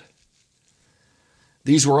ground.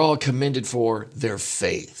 These were all commended for their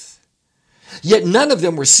faith. Yet none of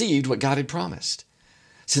them received what God had promised,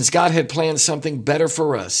 since God had planned something better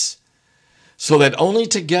for us, so that only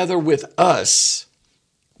together with us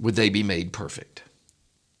would they be made perfect.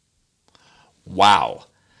 Wow.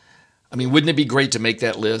 I mean, wouldn't it be great to make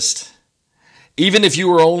that list? Even if you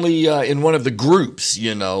were only in one of the groups,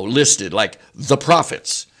 listed, like the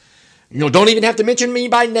prophets. Don't even have to mention me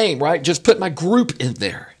by name, right? Just put my group in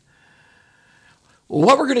there.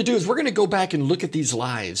 What we're going to do is we're going to go back and look at these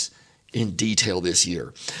lives in detail this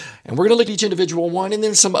year. And we're going to look at each individual one and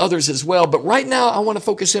then some others as well. But right now, I want to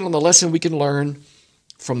focus in on the lesson we can learn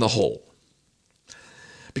from the whole.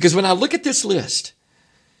 Because when I look at this list,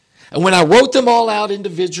 And when I wrote them all out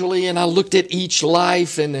individually and I looked at each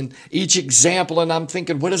life and each example, and I'm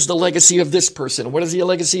thinking, what is the legacy of this person? What is the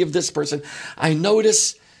legacy of this person? I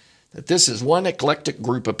notice that this is one eclectic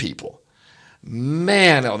group of people.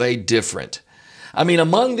 Man, are they different. I mean,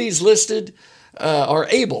 among these listed are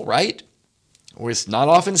Abel, right? Who is not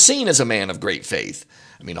often seen as a man of great faith.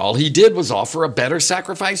 I mean, all he did was offer a better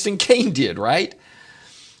sacrifice than Cain did, right?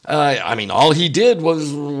 I mean, all he did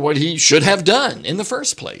was what he should have done in the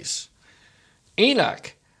first place.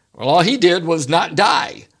 Enoch, well, all he did was not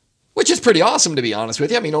die, which is pretty awesome, to be honest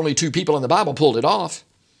with you. I mean, only 2 people in the Bible pulled it off.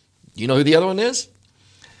 You know who the other one is?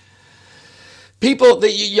 People,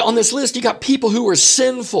 on this list, you got people who were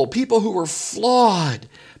sinful, people who were flawed,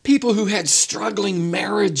 people who had struggling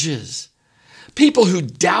marriages, people who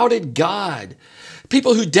doubted God,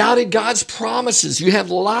 people who doubted God's promises. You have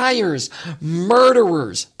liars,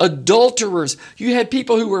 murderers, adulterers. You had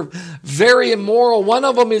people who were very immoral. One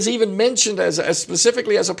of them is even mentioned as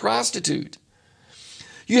specifically as a prostitute.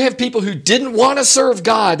 You have people who didn't want to serve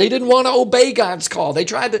God. They didn't want to obey God's call. They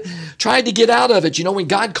tried to get out of it. You know, when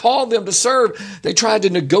God called them to serve, they tried to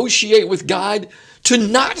negotiate with God to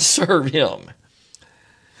not serve him.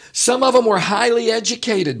 Some of them were highly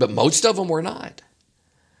educated, but most of them were not.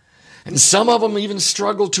 And some of them even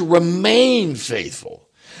struggled to remain faithful.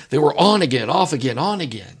 They were on again, off again, on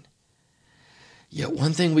again. Yet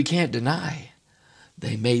one thing we can't deny,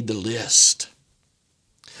 they made the list.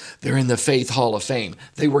 They're in the Faith Hall of Fame.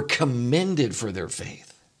 They were commended for their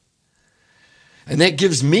faith. And that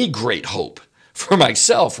gives me great hope for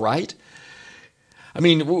myself, right? I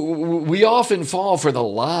mean, we often fall for the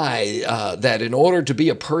lie that in order to be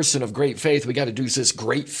a person of great faith, we got to do this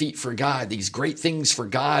great feat for God, these great things for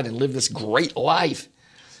God, and live this great life.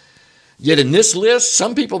 Yet in this list,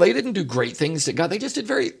 some people, they didn't do great things to God. They just did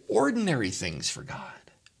very ordinary things for God.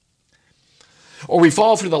 Or we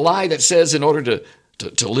fall for the lie that says in order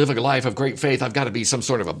to live a life of great faith, I've got to be some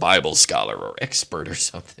sort of a Bible scholar or expert or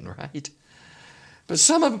something, right? But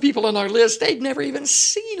some of the people on our list, they'd never even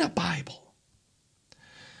seen a Bible.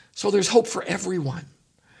 So there's hope for everyone.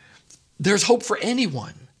 There's hope for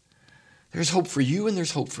anyone. There's hope for you and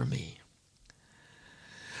there's hope for me.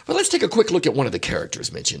 Well, let's take a quick look at one of the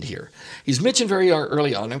characters mentioned here. He's mentioned very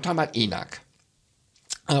early on. I'm talking about Enoch.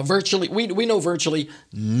 We know virtually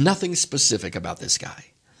nothing specific about this guy.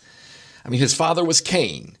 I mean, his father was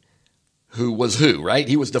Cain, who was who, right?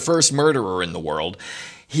 He was the first murderer in the world.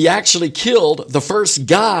 He actually killed the first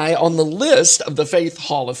guy on the list of the Faith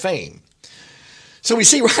Hall of Fame. So we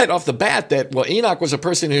see right off the bat that, well, Enoch was a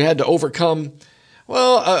person who had to overcome,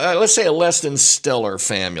 well, let's say a less than stellar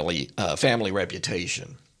family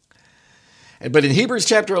reputation. But in Hebrews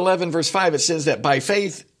chapter 11, verse 5, it says that by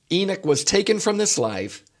faith, Enoch was taken from this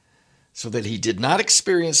life so that he did not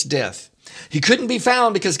experience death. He couldn't be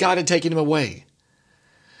found because God had taken him away.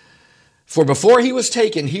 For before he was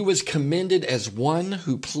taken, he was commended as one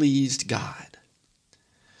who pleased God.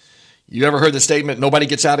 You ever heard the statement, nobody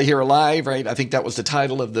gets out of here alive, right? I think that was the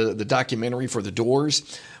title of the documentary for The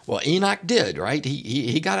Doors. Well, Enoch did, right?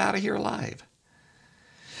 He got out of here alive.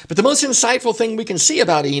 But the most insightful thing we can see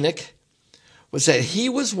about Enoch was that he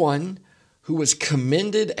was one who was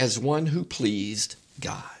commended as one who pleased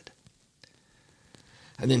God.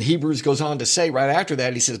 And then Hebrews goes on to say right after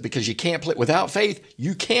that, he says, because you can't without faith,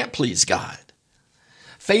 you can't please God.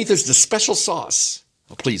 Faith is the special sauce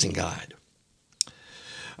of pleasing God.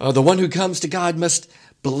 The one who comes to God must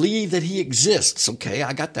believe that he exists. Okay,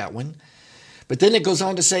 I got that one. But then it goes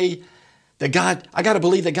on to say that I got to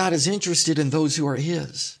believe that God is interested in those who are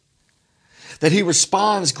his. That he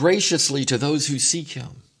responds graciously to those who seek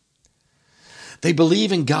him. They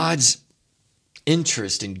believe in God's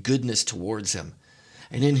interest and goodness towards him.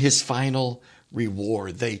 And in his final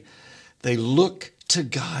reward, they look to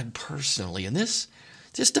God personally. And this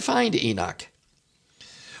defined Enoch.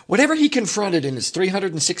 Whatever he confronted in his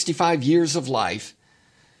 365 years of life,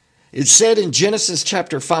 it said in Genesis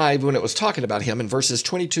chapter 5, when it was talking about him in verses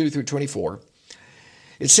 22 through 24,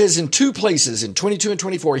 it says in 2 places, in 22 and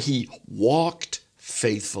 24, he walked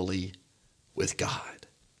faithfully with God.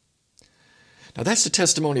 Now that's the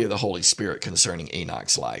testimony of the Holy Spirit concerning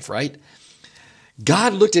Enoch's life, right?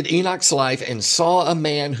 God looked at Enoch's life and saw a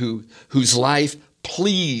man whose life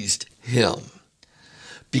pleased him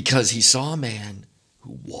because he saw a man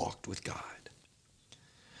who walked with God.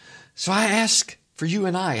 So I ask for you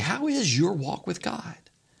and I, how is your walk with God?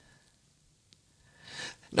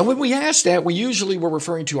 Now, when we ask that, we're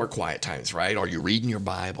referring to our quiet times, right? Are you reading your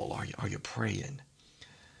Bible? Are you praying?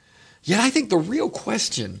 Yet I think the real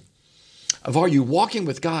question of are you walking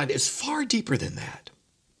with God is far deeper than that.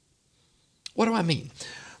 What do I mean?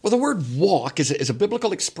 Well, the word walk is a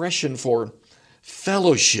biblical expression for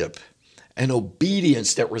fellowship and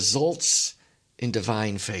obedience that results in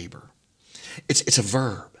divine favor. It's a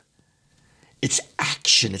verb. It's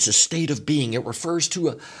action. It's a state of being. It refers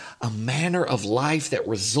to a manner of life that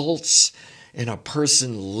results in a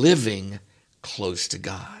person living close to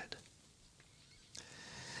God.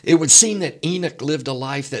 It would seem that Enoch lived a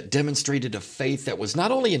life that demonstrated a faith that was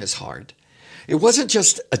not only in his heart, it wasn't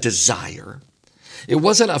just a desire, it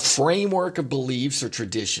wasn't a framework of beliefs or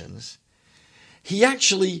traditions. He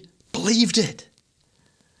actually believed it.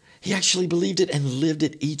 He actually believed it and lived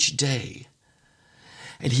it each day.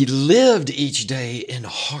 And he lived each day in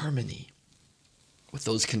harmony with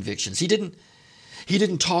those convictions. He didn't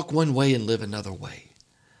talk one way and live another way.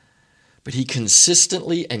 But he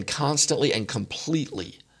consistently and constantly and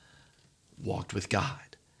completely walked with God.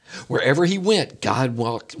 Wherever he went, God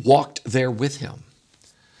walked there with him.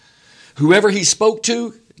 Whoever he spoke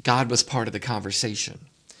to, God was part of the conversation.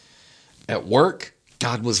 At work,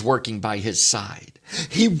 God was working by his side.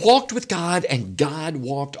 He walked with God and God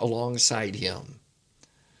walked alongside him.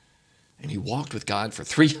 And he walked with God for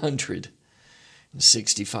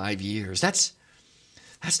 365 years. That's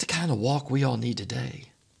the kind of walk we all need today.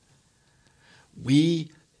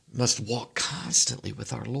 We must walk constantly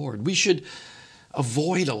with our Lord. We should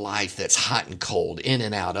avoid a life that's hot and cold, in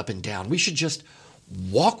and out, up and down. We should just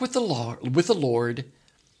walk with the Lord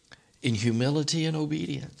in humility and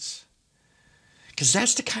obedience. Because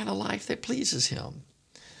that's the kind of life that pleases him.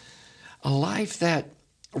 A life that,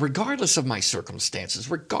 regardless of my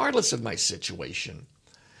circumstances, regardless of my situation,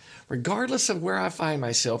 regardless of where I find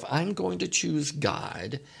myself, I'm going to choose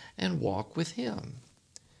God and walk with him.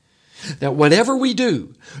 That whatever we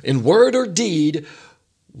do, in word or deed,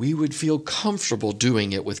 we would feel comfortable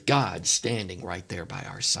doing it with God standing right there by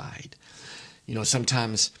our side. You know,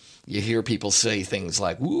 sometimes you hear people say things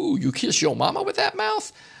like, "Ooh, you kiss your mama with that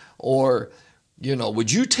mouth?" Or, you know,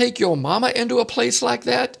 "Would you take your mama into a place like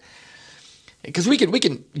that?" Because we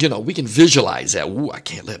can visualize that. "Ooh, I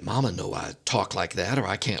can't let mama know I talk like that," or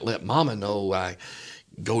 "I can't let mama know I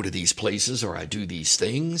go to these places or I do these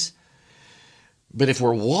things." But if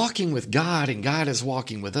we're walking with God and God is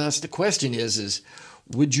walking with us, the question is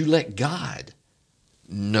would you let God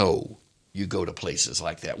know you go to places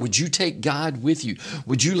like that? Would you take God with you?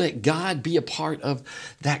 Would you let God be a part of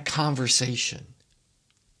that conversation?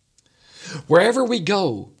 Wherever we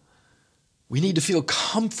go, we need to feel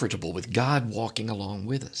comfortable with God walking along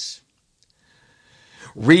with us.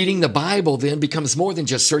 Reading the Bible then becomes more than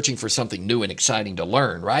just searching for something new and exciting to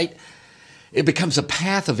learn, right? It becomes a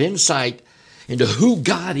path of insight into who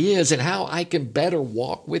God is and how I can better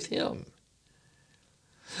walk with him.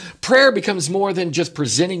 Prayer becomes more than just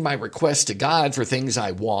presenting my requests to God for things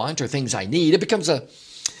I want or things I need. It becomes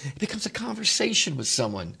a conversation with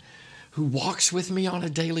someone who walks with me on a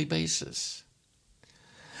daily basis.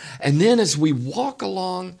 And then as we walk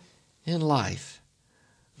along in life,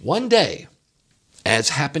 one day, as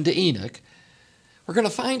happened to Enoch, we're going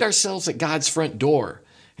to find ourselves at God's front door.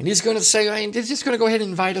 And he's going to say, he's just going to go ahead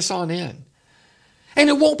and invite us on in. And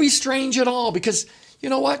it won't be strange at all because, you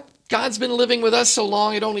know what? God's been living with us so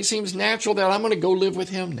long, it only seems natural that I'm going to go live with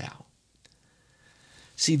him now.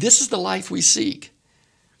 See, this is the life we seek.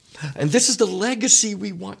 And this is the legacy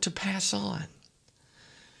we want to pass on.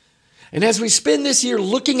 And as we spend this year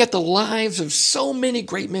looking at the lives of so many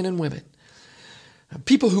great men and women,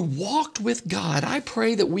 people who walked with God, I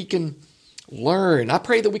pray that we can learn. I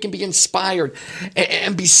pray that we can be inspired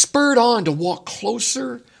and be spurred on to walk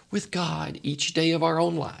closer with God each day of our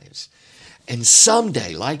own lives. And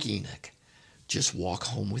someday, like Enoch, just walk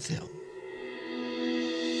home with him.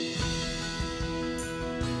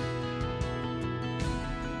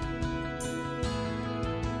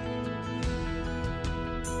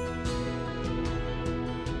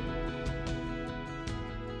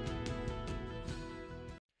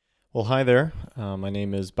 Well, hi there. My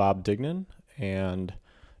name is Bob Dignan, and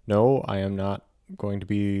no, I am not going to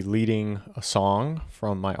be leading a song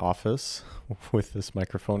from my office with this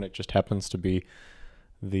microphone. It just happens to be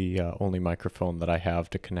the only microphone that I have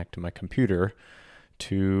to connect to my computer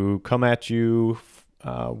to come at you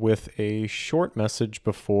with a short message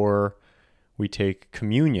before we take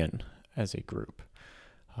communion as a group.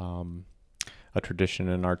 A tradition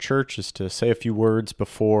in our church is to say a few words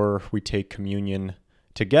before we take communion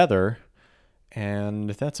together,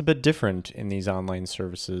 and that's a bit different in these online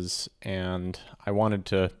services, and I wanted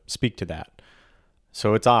to speak to that.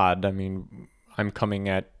 So it's odd. I mean, I'm coming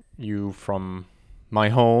at you from my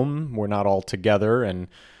home. We're not all together, and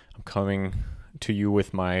I'm coming to you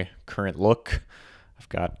with my current look. I've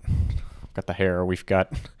got the hair. We've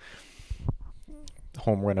got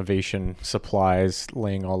home renovation supplies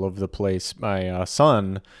laying all over the place. My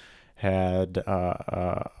son had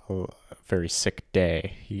a very sick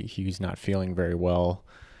day. He's not feeling very well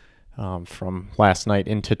from last night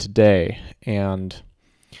into today. And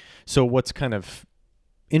so what's kind of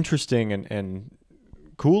interesting and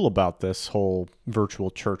cool about this whole virtual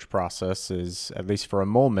church process is, at least for a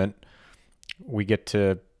moment, we get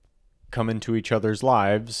to come into each other's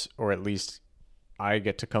lives, or at least I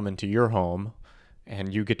get to come into your home,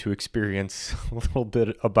 and you get to experience a little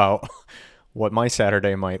bit about what my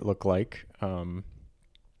Saturday might look like.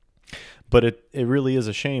 But it really is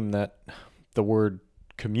a shame that the word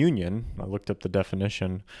communion, I looked up the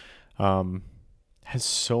definition, has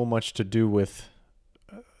so much to do with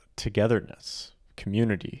togetherness,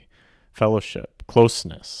 community, fellowship,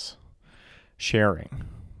 closeness, sharing,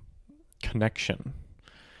 connection.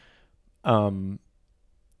 And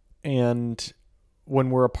when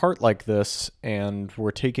we're apart like this and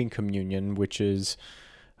we're taking communion, which is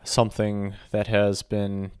something that has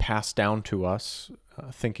been passed down to us,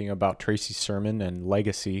 thinking about Tracy's sermon and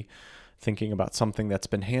legacy, thinking about something that's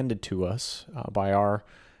been handed to us by our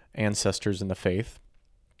ancestors in the faith,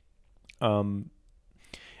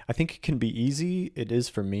 I think it can be easy, it is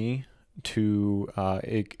for me, to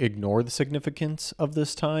ignore the significance of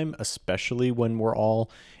this time, especially when we're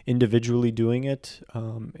all individually doing it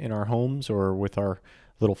in our homes or with our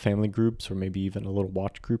little family groups, or maybe even a little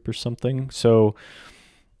watch group or something. So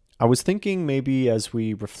I was thinking maybe as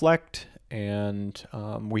we reflect and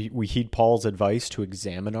we heed Paul's advice to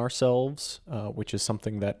examine ourselves, which is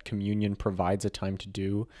something that communion provides a time to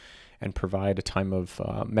do, and provide a time of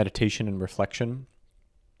meditation and reflection,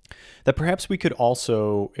 that perhaps we could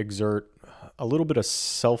also exert a little bit of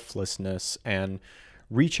selflessness and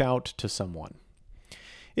reach out to someone.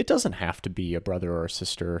 It doesn't have to be a brother or a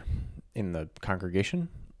sister in the congregation.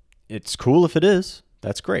 It's cool if it is.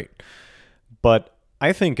 That's great. But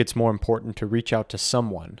I think it's more important to reach out to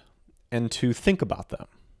someone and to think about them.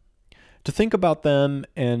 To think about them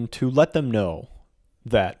and to let them know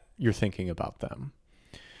that you're thinking about them.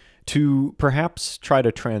 To perhaps try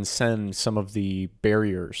to transcend some of the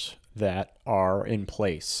barriers that are in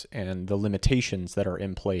place and the limitations that are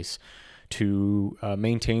in place to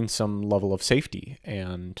maintain some level of safety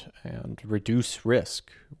and reduce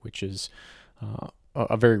risk, which is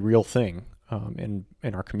a very real thing in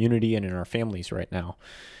our community and in our families right now.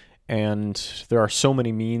 And there are so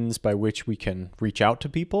many means by which we can reach out to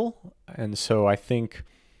people. And so I think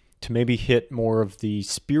to maybe hit more of the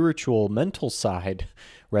spiritual, mental side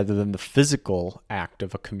rather than the physical act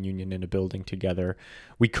of a communion in a building together,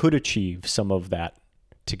 we could achieve some of that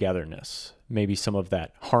togetherness, maybe some of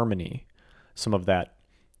that harmony, some of that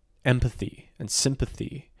empathy and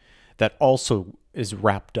sympathy that also is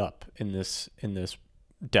wrapped up in this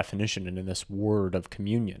definition and in this word of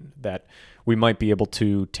communion, that we might be able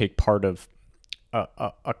to take part of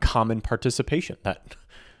a common participation, that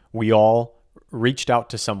we all reached out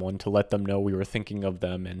to someone to let them know we were thinking of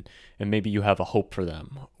them, and maybe you have a hope for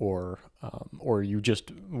them, or you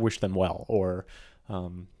just wish them well, or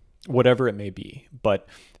whatever it may be. But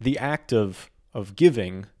the act of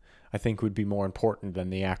giving, I think, would be more important than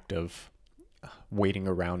the act of waiting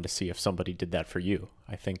around to see if somebody did that for you.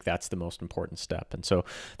 I think that's the most important step. And so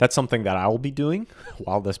that's something that I will be doing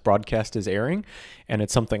while this broadcast is airing, and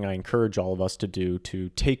it's something I encourage all of us to do, to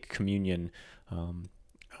take communion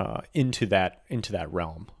into that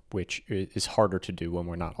realm, which is harder to do when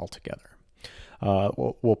we're not all together.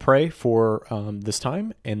 We'll pray for this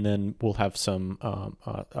time, and then we'll have some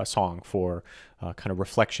a song for kind of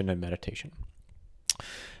reflection and meditation.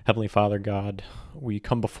 Heavenly Father God, we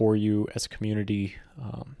come before you as a community,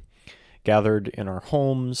 gathered in our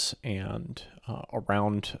homes and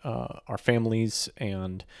around our families,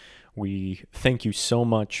 and we thank you so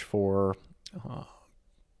much for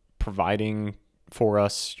providing for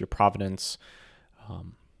us, your providence.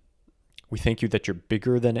 We thank you that you're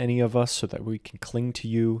bigger than any of us so that we can cling to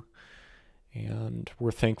you. And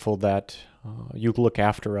we're thankful that you look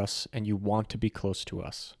after us and you want to be close to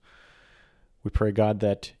us. We pray, God,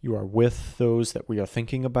 that you are with those that we are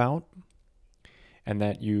thinking about, and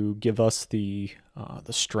that you give us the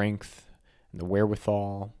strength and the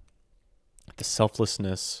wherewithal, the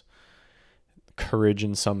selflessness, courage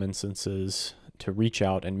in some instances, to reach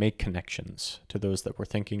out and make connections to those that we're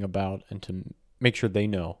thinking about, and to make sure they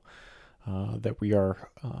know that we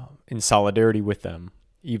are in solidarity with them,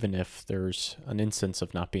 even if there's an instance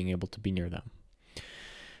of not being able to be near them.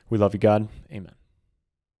 We love you, God. Amen.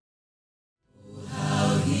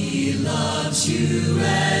 How he loves you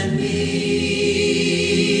and me.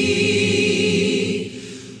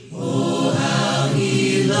 Oh, how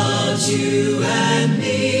he loves you and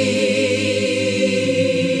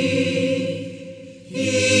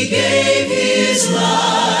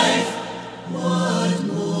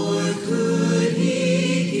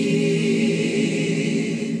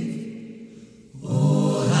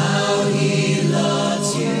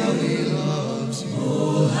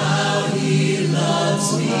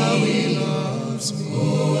loves me.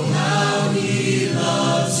 Oh, how he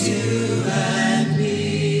loves you and me.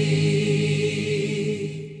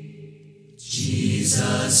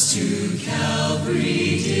 Jesus to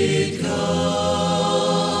Calvary did go,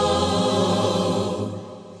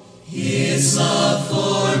 his love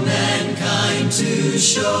for mankind to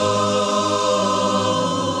show.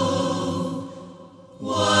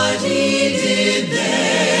 What he did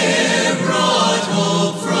there brought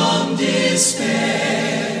hope from despair.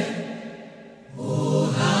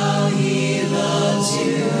 Oh, how he loves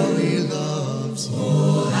you.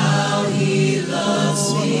 Oh, how he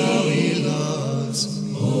loves me.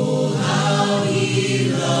 Oh, how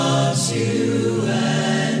he loves you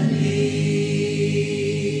and me.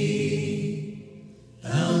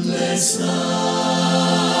 Boundless love,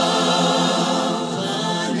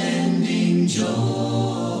 unending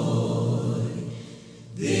joy.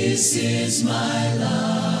 This is my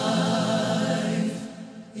life.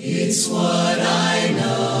 It's what I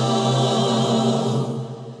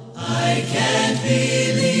know. I can't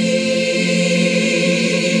believe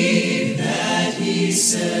that he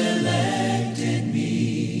selected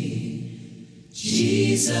me.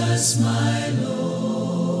 Jesus, my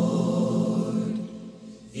Lord,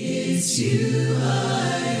 it's you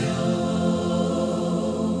I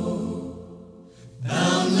owe.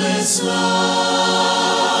 Boundless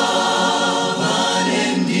love,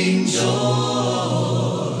 unending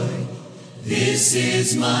joy. This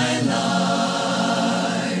is my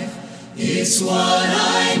life. It's what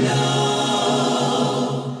I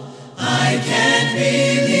know. I can't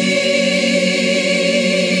believe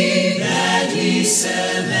that he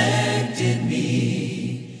selected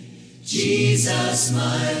me. Jesus,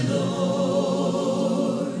 my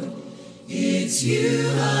Lord, it's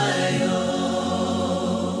you I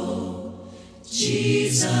owe.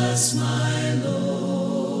 Jesus, my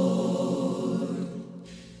Lord,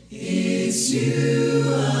 it's you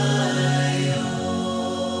I owe.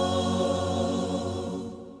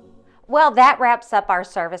 Well, that wraps up our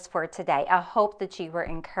service for today. I hope that you were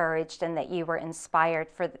encouraged and that you were inspired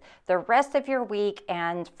for the rest of your week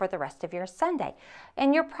and for the rest of your Sunday.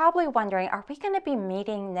 And you're probably wondering, are we going to be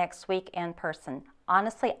meeting next week in person?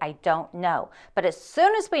 Honestly, I don't know. But as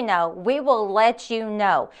soon as we know, we will let you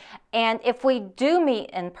know. And if we do meet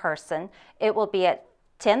in person, it will be at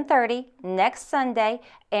 10:30 next Sunday,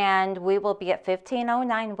 and we will be at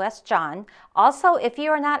 1509 West John. Also, if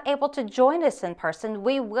you are not able to join us in person,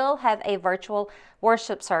 we will have a virtual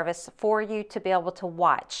worship service for you to be able to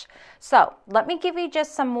watch. So let me give you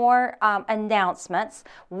just some more announcements.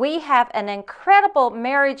 We have an incredible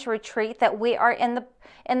marriage retreat that we are in the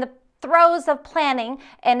throes of planning,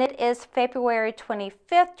 and it is February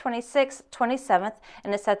 25th, 26th, 27th,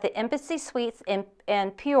 and it's at the Embassy Suites in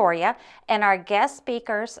Peoria. And our guest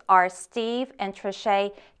speakers are Steve and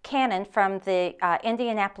Trisha Cannon from the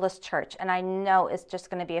Indianapolis Church. And I know it's just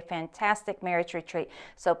going to be a fantastic marriage retreat.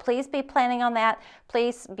 So please be planning on that.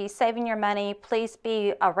 Please be saving your money. Please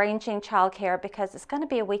be arranging childcare, because it's going to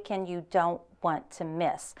be a weekend you don't want to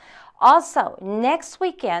miss. Also, next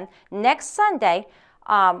weekend, next Sunday,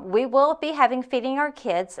 we will be having Feeding Our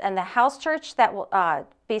Kids, and the house church that will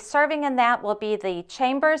be serving in that will be the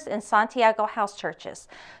Chambers and Santiago house churches.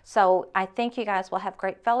 So I think you guys will have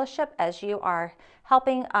great fellowship as you are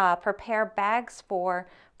helping prepare bags for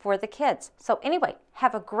the kids. So anyway,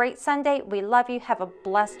 have a great Sunday. We love you. Have a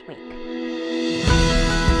blessed week.